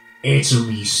 Answer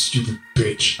me, you stupid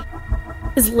bitch.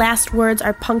 His last words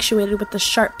are punctuated with the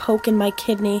sharp poke in my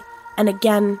kidney, and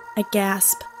again, I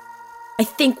gasp. I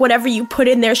think whatever you put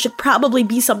in there should probably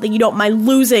be something you don't mind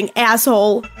losing,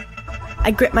 asshole.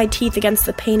 I grit my teeth against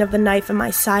the pain of the knife in my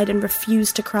side and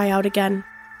refuse to cry out again.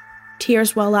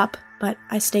 Tears well up, but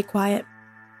I stay quiet.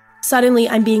 Suddenly,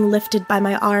 I'm being lifted by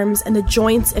my arms, and the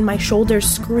joints in my shoulders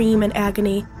scream in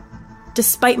agony.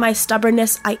 Despite my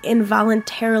stubbornness, I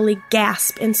involuntarily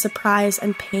gasp in surprise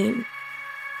and pain.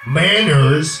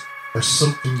 Manners are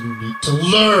something you need to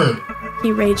learn,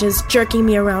 he rages, jerking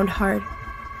me around hard.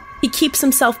 He keeps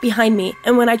himself behind me,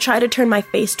 and when I try to turn my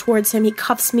face towards him, he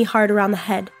cuffs me hard around the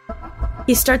head.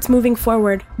 He starts moving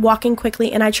forward, walking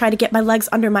quickly, and I try to get my legs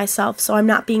under myself so I'm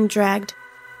not being dragged.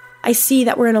 I see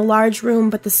that we're in a large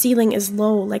room, but the ceiling is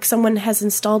low, like someone has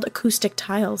installed acoustic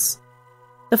tiles.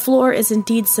 The floor is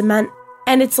indeed cement,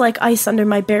 and it's like ice under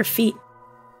my bare feet.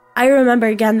 I remember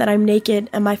again that I'm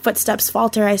naked, and my footsteps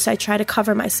falter as I try to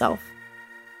cover myself.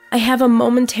 I have a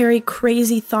momentary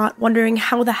crazy thought, wondering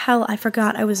how the hell I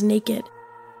forgot I was naked.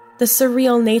 The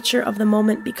surreal nature of the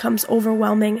moment becomes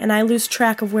overwhelming, and I lose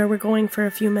track of where we're going for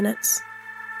a few minutes.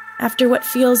 After what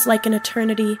feels like an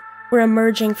eternity, we're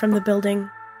emerging from the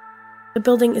building. The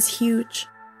building is huge.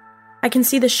 I can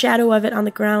see the shadow of it on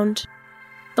the ground.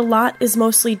 The lot is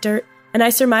mostly dirt, and I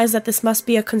surmise that this must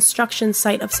be a construction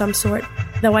site of some sort,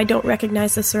 though I don't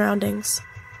recognize the surroundings.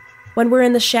 When we're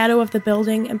in the shadow of the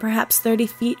building and perhaps 30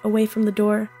 feet away from the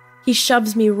door, he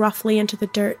shoves me roughly into the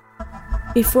dirt.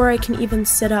 Before I can even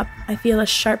sit up, I feel a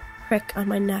sharp prick on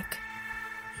my neck.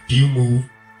 If you move,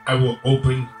 I will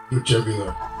open your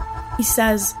jugular, he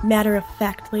says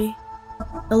matter-of-factly.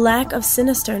 The lack of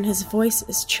sinister in his voice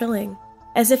is chilling,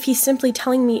 as if he's simply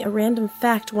telling me a random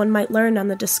fact one might learn on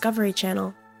the Discovery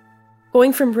Channel.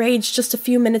 Going from rage just a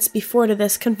few minutes before to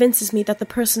this convinces me that the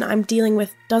person I'm dealing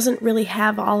with doesn't really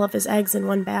have all of his eggs in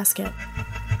one basket.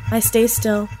 I stay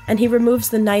still, and he removes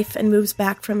the knife and moves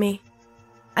back from me.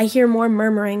 I hear more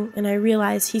murmuring, and I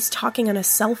realize he's talking on a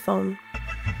cell phone.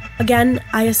 Again,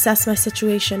 I assess my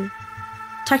situation.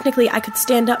 Technically, I could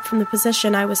stand up from the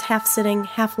position I was half sitting,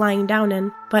 half lying down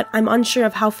in, but I'm unsure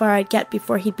of how far I'd get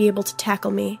before he'd be able to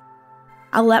tackle me.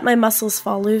 I'll let my muscles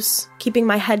fall loose, keeping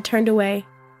my head turned away.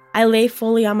 I lay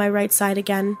fully on my right side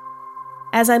again.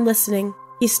 As I'm listening,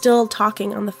 he's still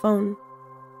talking on the phone.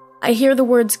 I hear the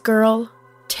words girl,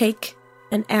 take,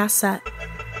 and asset.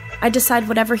 I decide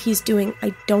whatever he's doing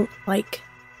I don't like.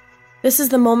 This is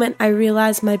the moment I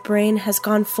realize my brain has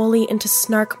gone fully into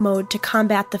snark mode to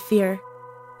combat the fear.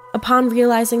 Upon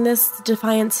realizing this, the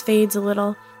defiance fades a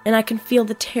little, and I can feel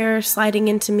the terror sliding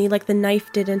into me like the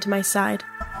knife did into my side.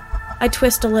 I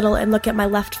twist a little and look at my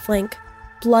left flank.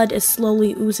 Blood is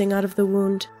slowly oozing out of the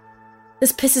wound.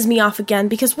 This pisses me off again,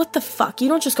 because what the fuck? You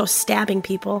don't just go stabbing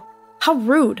people. How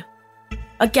rude.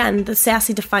 Again, the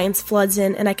sassy defiance floods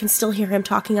in, and I can still hear him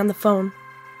talking on the phone.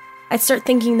 I start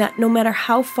thinking that no matter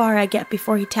how far I get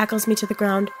before he tackles me to the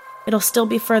ground, it'll still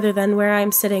be further than where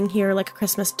I'm sitting here like a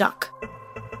Christmas duck.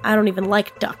 I don't even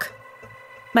like duck.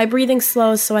 My breathing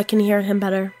slows so I can hear him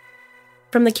better.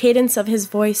 From the cadence of his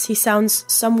voice, he sounds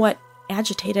somewhat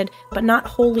agitated, but not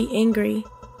wholly angry.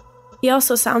 He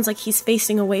also sounds like he's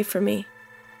facing away from me.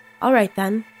 All right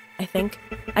then, I think.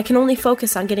 I can only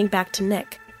focus on getting back to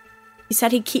Nick. He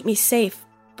said he'd keep me safe,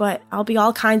 but I'll be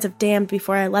all kinds of damned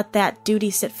before I let that duty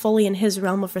sit fully in his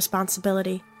realm of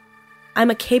responsibility.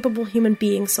 I'm a capable human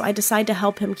being, so I decide to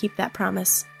help him keep that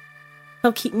promise.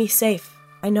 He'll keep me safe,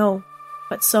 I know,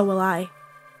 but so will I.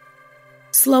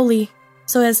 Slowly,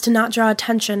 so as to not draw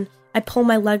attention, I pull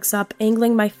my legs up,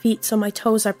 angling my feet so my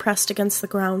toes are pressed against the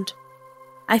ground.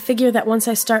 I figure that once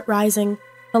I start rising,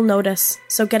 he'll notice,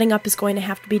 so getting up is going to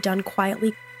have to be done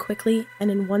quietly, quickly,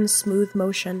 and in one smooth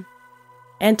motion.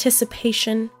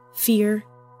 Anticipation, fear,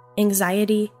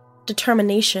 anxiety,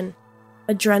 determination,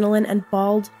 adrenaline, and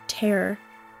bald terror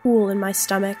pool in my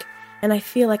stomach, and I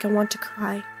feel like I want to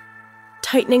cry.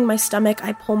 Tightening my stomach,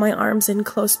 I pull my arms in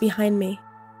close behind me.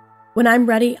 When I'm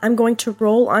ready, I'm going to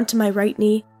roll onto my right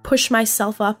knee, push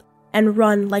myself up, and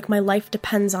run like my life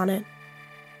depends on it.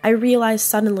 I realize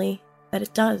suddenly that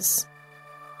it does,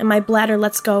 and my bladder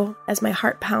lets go as my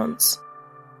heart pounds.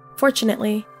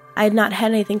 Fortunately, I had not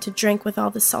had anything to drink with all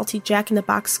the salty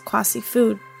Jack-in-the-Box quasi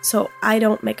food, so I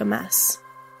don't make a mess.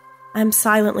 I'm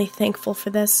silently thankful for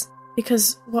this,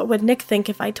 because what would Nick think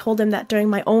if I told him that during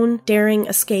my own daring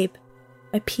escape,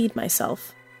 I peed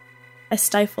myself? I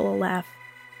stifle a laugh.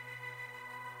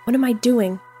 What am I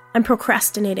doing? I'm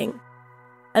procrastinating.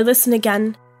 I listen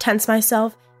again, tense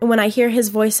myself, and when I hear his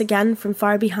voice again from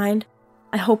far behind,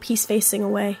 I hope he's facing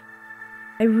away.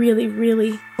 I really,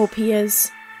 really hope he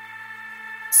is.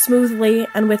 Smoothly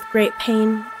and with great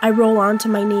pain, I roll onto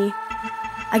my knee.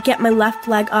 I get my left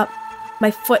leg up, my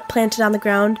foot planted on the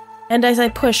ground, and as I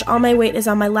push, all my weight is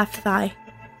on my left thigh.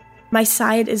 My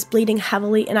side is bleeding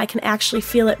heavily, and I can actually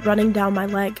feel it running down my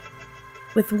leg.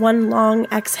 With one long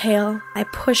exhale, I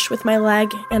push with my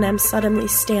leg, and I'm suddenly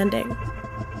standing.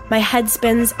 My head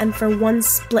spins, and for one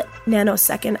split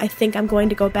nanosecond, I think I'm going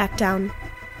to go back down.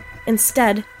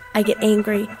 Instead, I get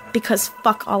angry, because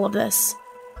fuck all of this.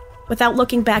 Without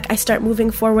looking back, I start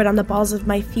moving forward on the balls of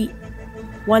my feet.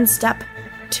 1 step,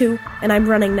 2, and I'm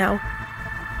running now.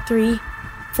 3,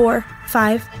 4,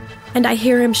 5, and I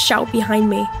hear him shout behind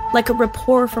me. Like a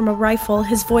rapport from a rifle,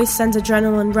 his voice sends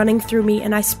adrenaline running through me,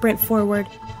 and I sprint forward.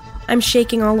 I'm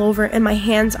shaking all over, and my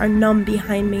hands are numb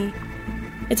behind me.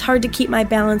 It's hard to keep my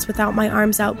balance without my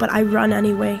arms out, but I run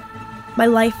anyway. My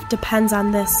life depends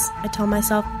on this, I tell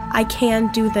myself. I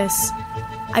can do this.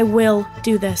 I will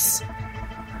do this.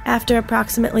 After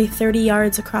approximately 30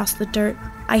 yards across the dirt,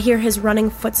 I hear his running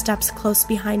footsteps close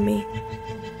behind me.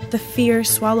 The fear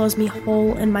swallows me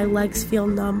whole and my legs feel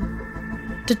numb.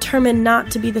 Determined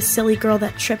not to be the silly girl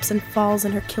that trips and falls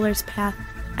in her killer's path,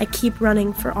 I keep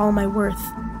running for all my worth.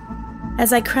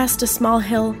 As I crest a small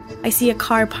hill, I see a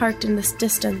car parked in this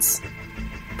distance,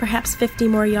 perhaps 50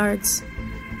 more yards.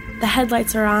 The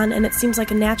headlights are on, and it seems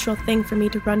like a natural thing for me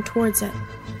to run towards it.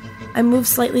 I move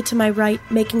slightly to my right,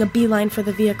 making a beeline for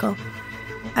the vehicle.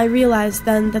 I realize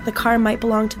then that the car might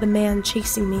belong to the man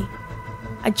chasing me.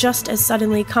 I just as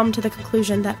suddenly come to the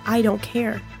conclusion that I don't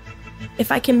care.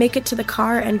 If I can make it to the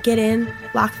car and get in,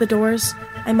 lock the doors,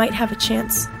 I might have a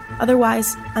chance.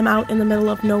 Otherwise, I'm out in the middle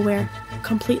of nowhere,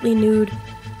 completely nude,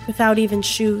 without even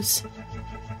shoes.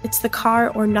 It's the car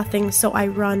or nothing, so I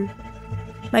run.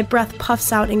 My breath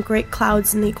puffs out in great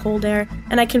clouds in the cold air,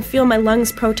 and I can feel my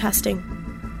lungs protesting.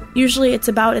 Usually it's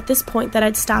about at this point that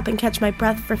I'd stop and catch my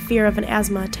breath for fear of an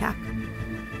asthma attack.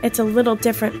 It's a little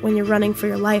different when you're running for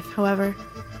your life, however.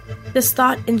 This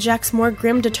thought injects more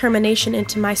grim determination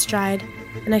into my stride,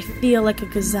 and I feel like a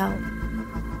gazelle.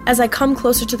 As I come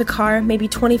closer to the car, maybe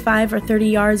 25 or 30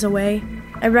 yards away,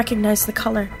 I recognize the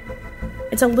color.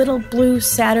 It's a little blue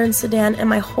Saturn sedan, and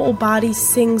my whole body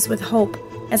sings with hope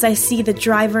as I see the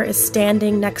driver is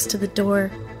standing next to the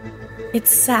door. It's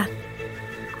Seth.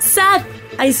 Seth!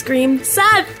 I scream,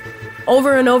 Seth!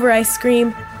 Over and over I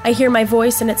scream. I hear my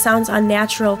voice and it sounds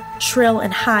unnatural, shrill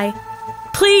and high.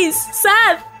 Please,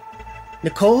 Seth!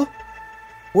 Nicole?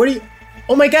 What are you...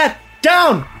 Oh my god!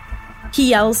 Down! He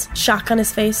yells, shock on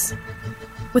his face.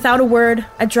 Without a word,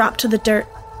 I drop to the dirt,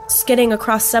 skidding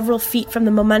across several feet from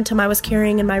the momentum I was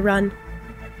carrying in my run.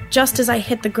 Just as I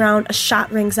hit the ground, a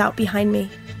shot rings out behind me.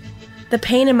 The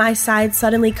pain in my side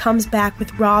suddenly comes back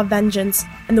with raw vengeance,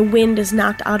 and the wind is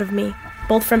knocked out of me,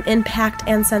 both from impact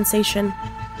and sensation.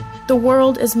 The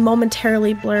world is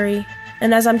momentarily blurry,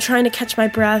 and as I'm trying to catch my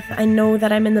breath, I know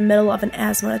that I'm in the middle of an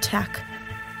asthma attack.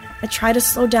 I try to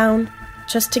slow down,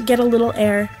 just to get a little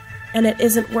air, and it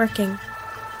isn't working.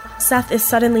 Seth is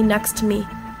suddenly next to me,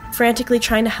 frantically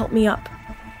trying to help me up.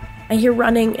 I hear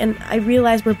running, and I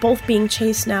realize we're both being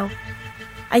chased now.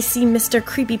 I see Mr.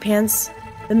 Creepypants.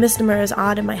 The misnomer is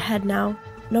odd in my head now,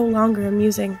 no longer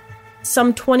amusing.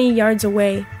 Some 20 yards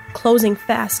away, closing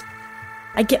fast.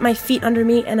 I get my feet under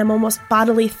me, and I'm almost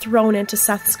bodily thrown into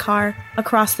Seth's car,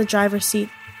 across the driver's seat.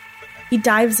 He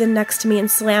dives in next to me and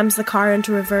slams the car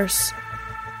into reverse.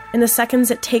 In the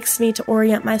seconds it takes me to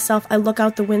orient myself, I look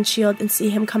out the windshield and see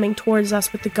him coming towards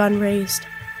us with the gun raised.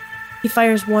 He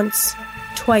fires once,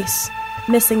 twice,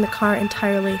 missing the car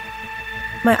entirely.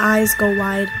 My eyes go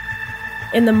wide.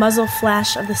 In the muzzle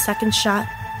flash of the second shot,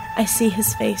 I see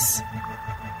his face.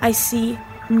 I see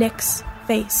Nick's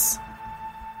face.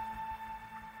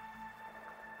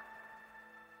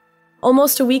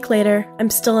 Almost a week later, I'm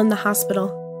still in the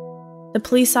hospital. The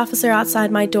police officer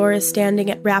outside my door is standing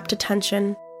at rapt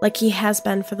attention, like he has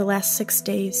been for the last 6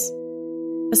 days.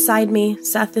 Beside me,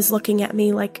 Seth is looking at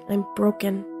me like I'm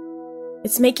broken.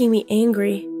 It's making me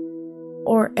angry,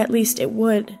 or at least it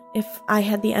would if I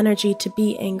had the energy to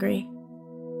be angry.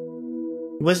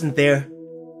 He wasn't there.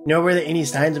 Nor were there any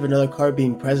signs of another car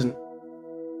being present.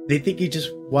 They think he just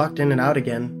walked in and out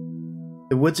again.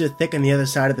 The woods are thick on the other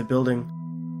side of the building.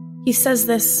 He says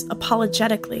this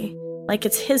apologetically, like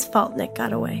it's his fault Nick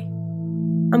got away.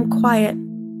 I'm quiet,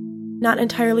 not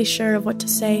entirely sure of what to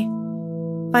say.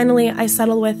 Finally, I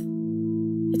settle with,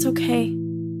 "It's okay.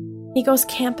 He goes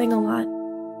camping a lot.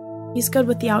 He's good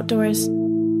with the outdoors.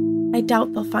 I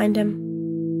doubt they'll find him."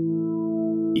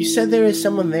 You said there was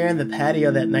someone there in the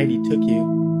patio that night he took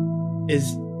you.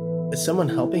 Is someone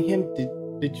helping him?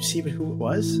 Did you see who it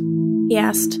was? He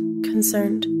asked,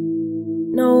 concerned.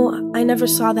 No, I never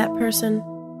saw that person.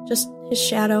 Just his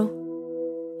shadow.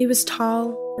 He was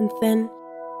tall and thin.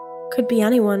 Could be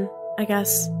anyone, I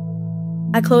guess.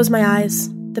 I close my eyes,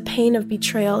 the pain of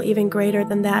betrayal even greater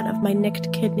than that of my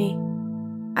nicked kidney.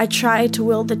 I try to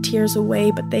will the tears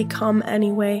away, but they come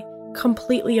anyway,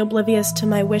 completely oblivious to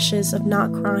my wishes of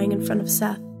not crying in front of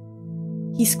Seth.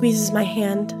 He squeezes my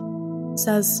hand,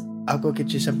 says, "I'll go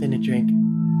get you something to drink.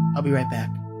 I'll be right back."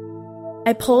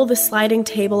 I pull the sliding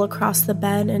table across the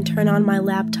bed and turn on my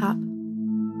laptop.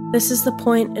 This is the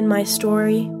point in my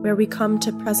story where we come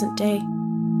to present day.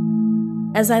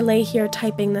 As I lay here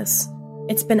typing this,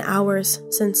 it's been hours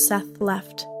since Seth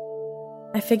left.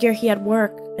 I figure he had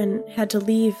work and had to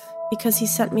leave because he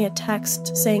sent me a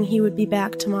text saying he would be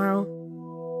back tomorrow.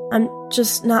 I'm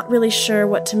just not really sure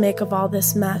what to make of all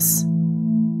this mess.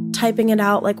 Typing it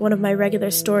out like one of my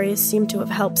regular stories seemed to have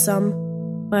helped some,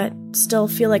 but still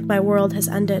feel like my world has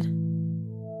ended.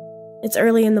 It's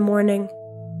early in the morning,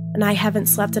 and I haven't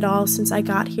slept at all since I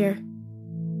got here.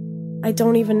 I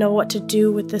don't even know what to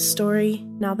do with this story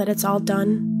now that it's all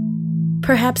done.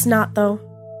 Perhaps not, though.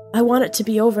 I want it to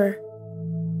be over.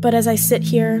 But as I sit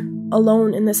here,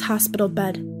 alone in this hospital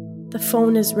bed, the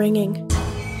phone is ringing.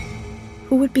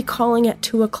 Who would be calling at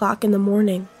 2 o'clock in the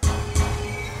morning?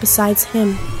 Besides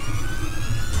him.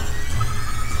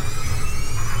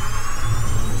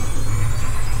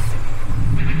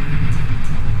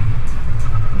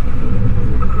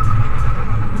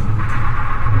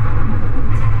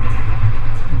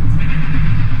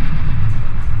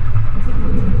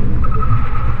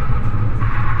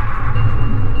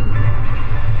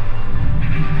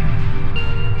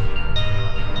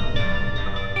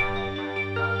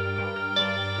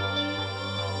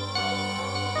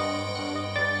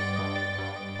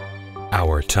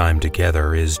 Our time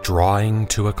together is drawing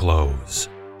to a close.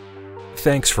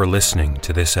 Thanks for listening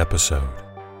to this episode.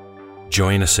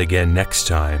 Join us again next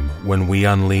time when we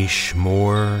unleash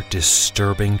more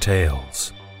disturbing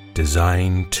tales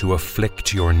designed to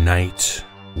afflict your night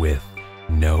with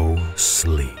no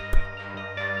sleep.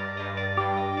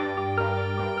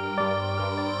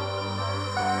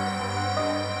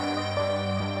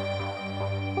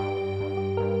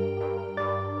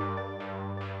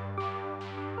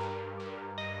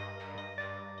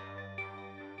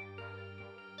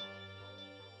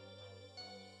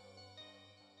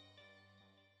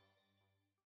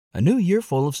 A new year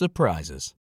full of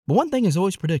surprises. But one thing is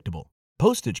always predictable.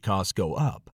 Postage costs go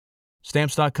up.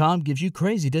 Stamps.com gives you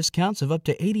crazy discounts of up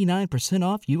to 89%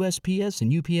 off USPS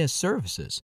and UPS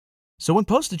services. So when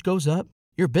postage goes up,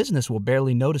 your business will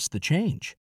barely notice the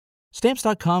change.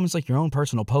 Stamps.com is like your own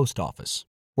personal post office,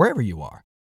 wherever you are.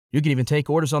 You can even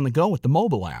take orders on the go with the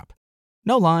mobile app.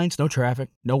 No lines, no traffic,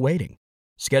 no waiting.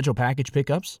 Schedule package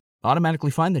pickups, automatically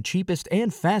find the cheapest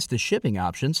and fastest shipping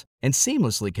options, and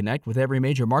seamlessly connect with every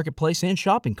major marketplace and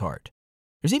shopping cart.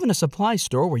 There's even a supply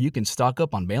store where you can stock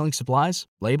up on mailing supplies,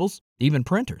 labels, even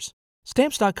printers.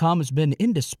 Stamps.com has been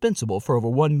indispensable for over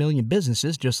 1 million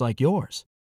businesses just like yours.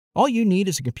 All you need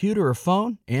is a computer or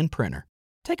phone and printer.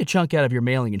 Take a chunk out of your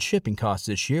mailing and shipping costs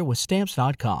this year with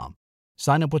Stamps.com.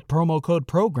 Sign up with promo code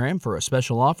PROGRAM for a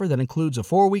special offer that includes a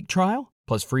 4-week trial,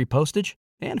 plus free postage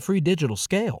and free digital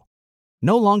scale.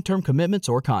 No long-term commitments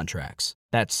or contracts.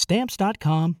 That's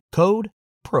Stamps.com, code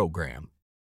PROGRAM.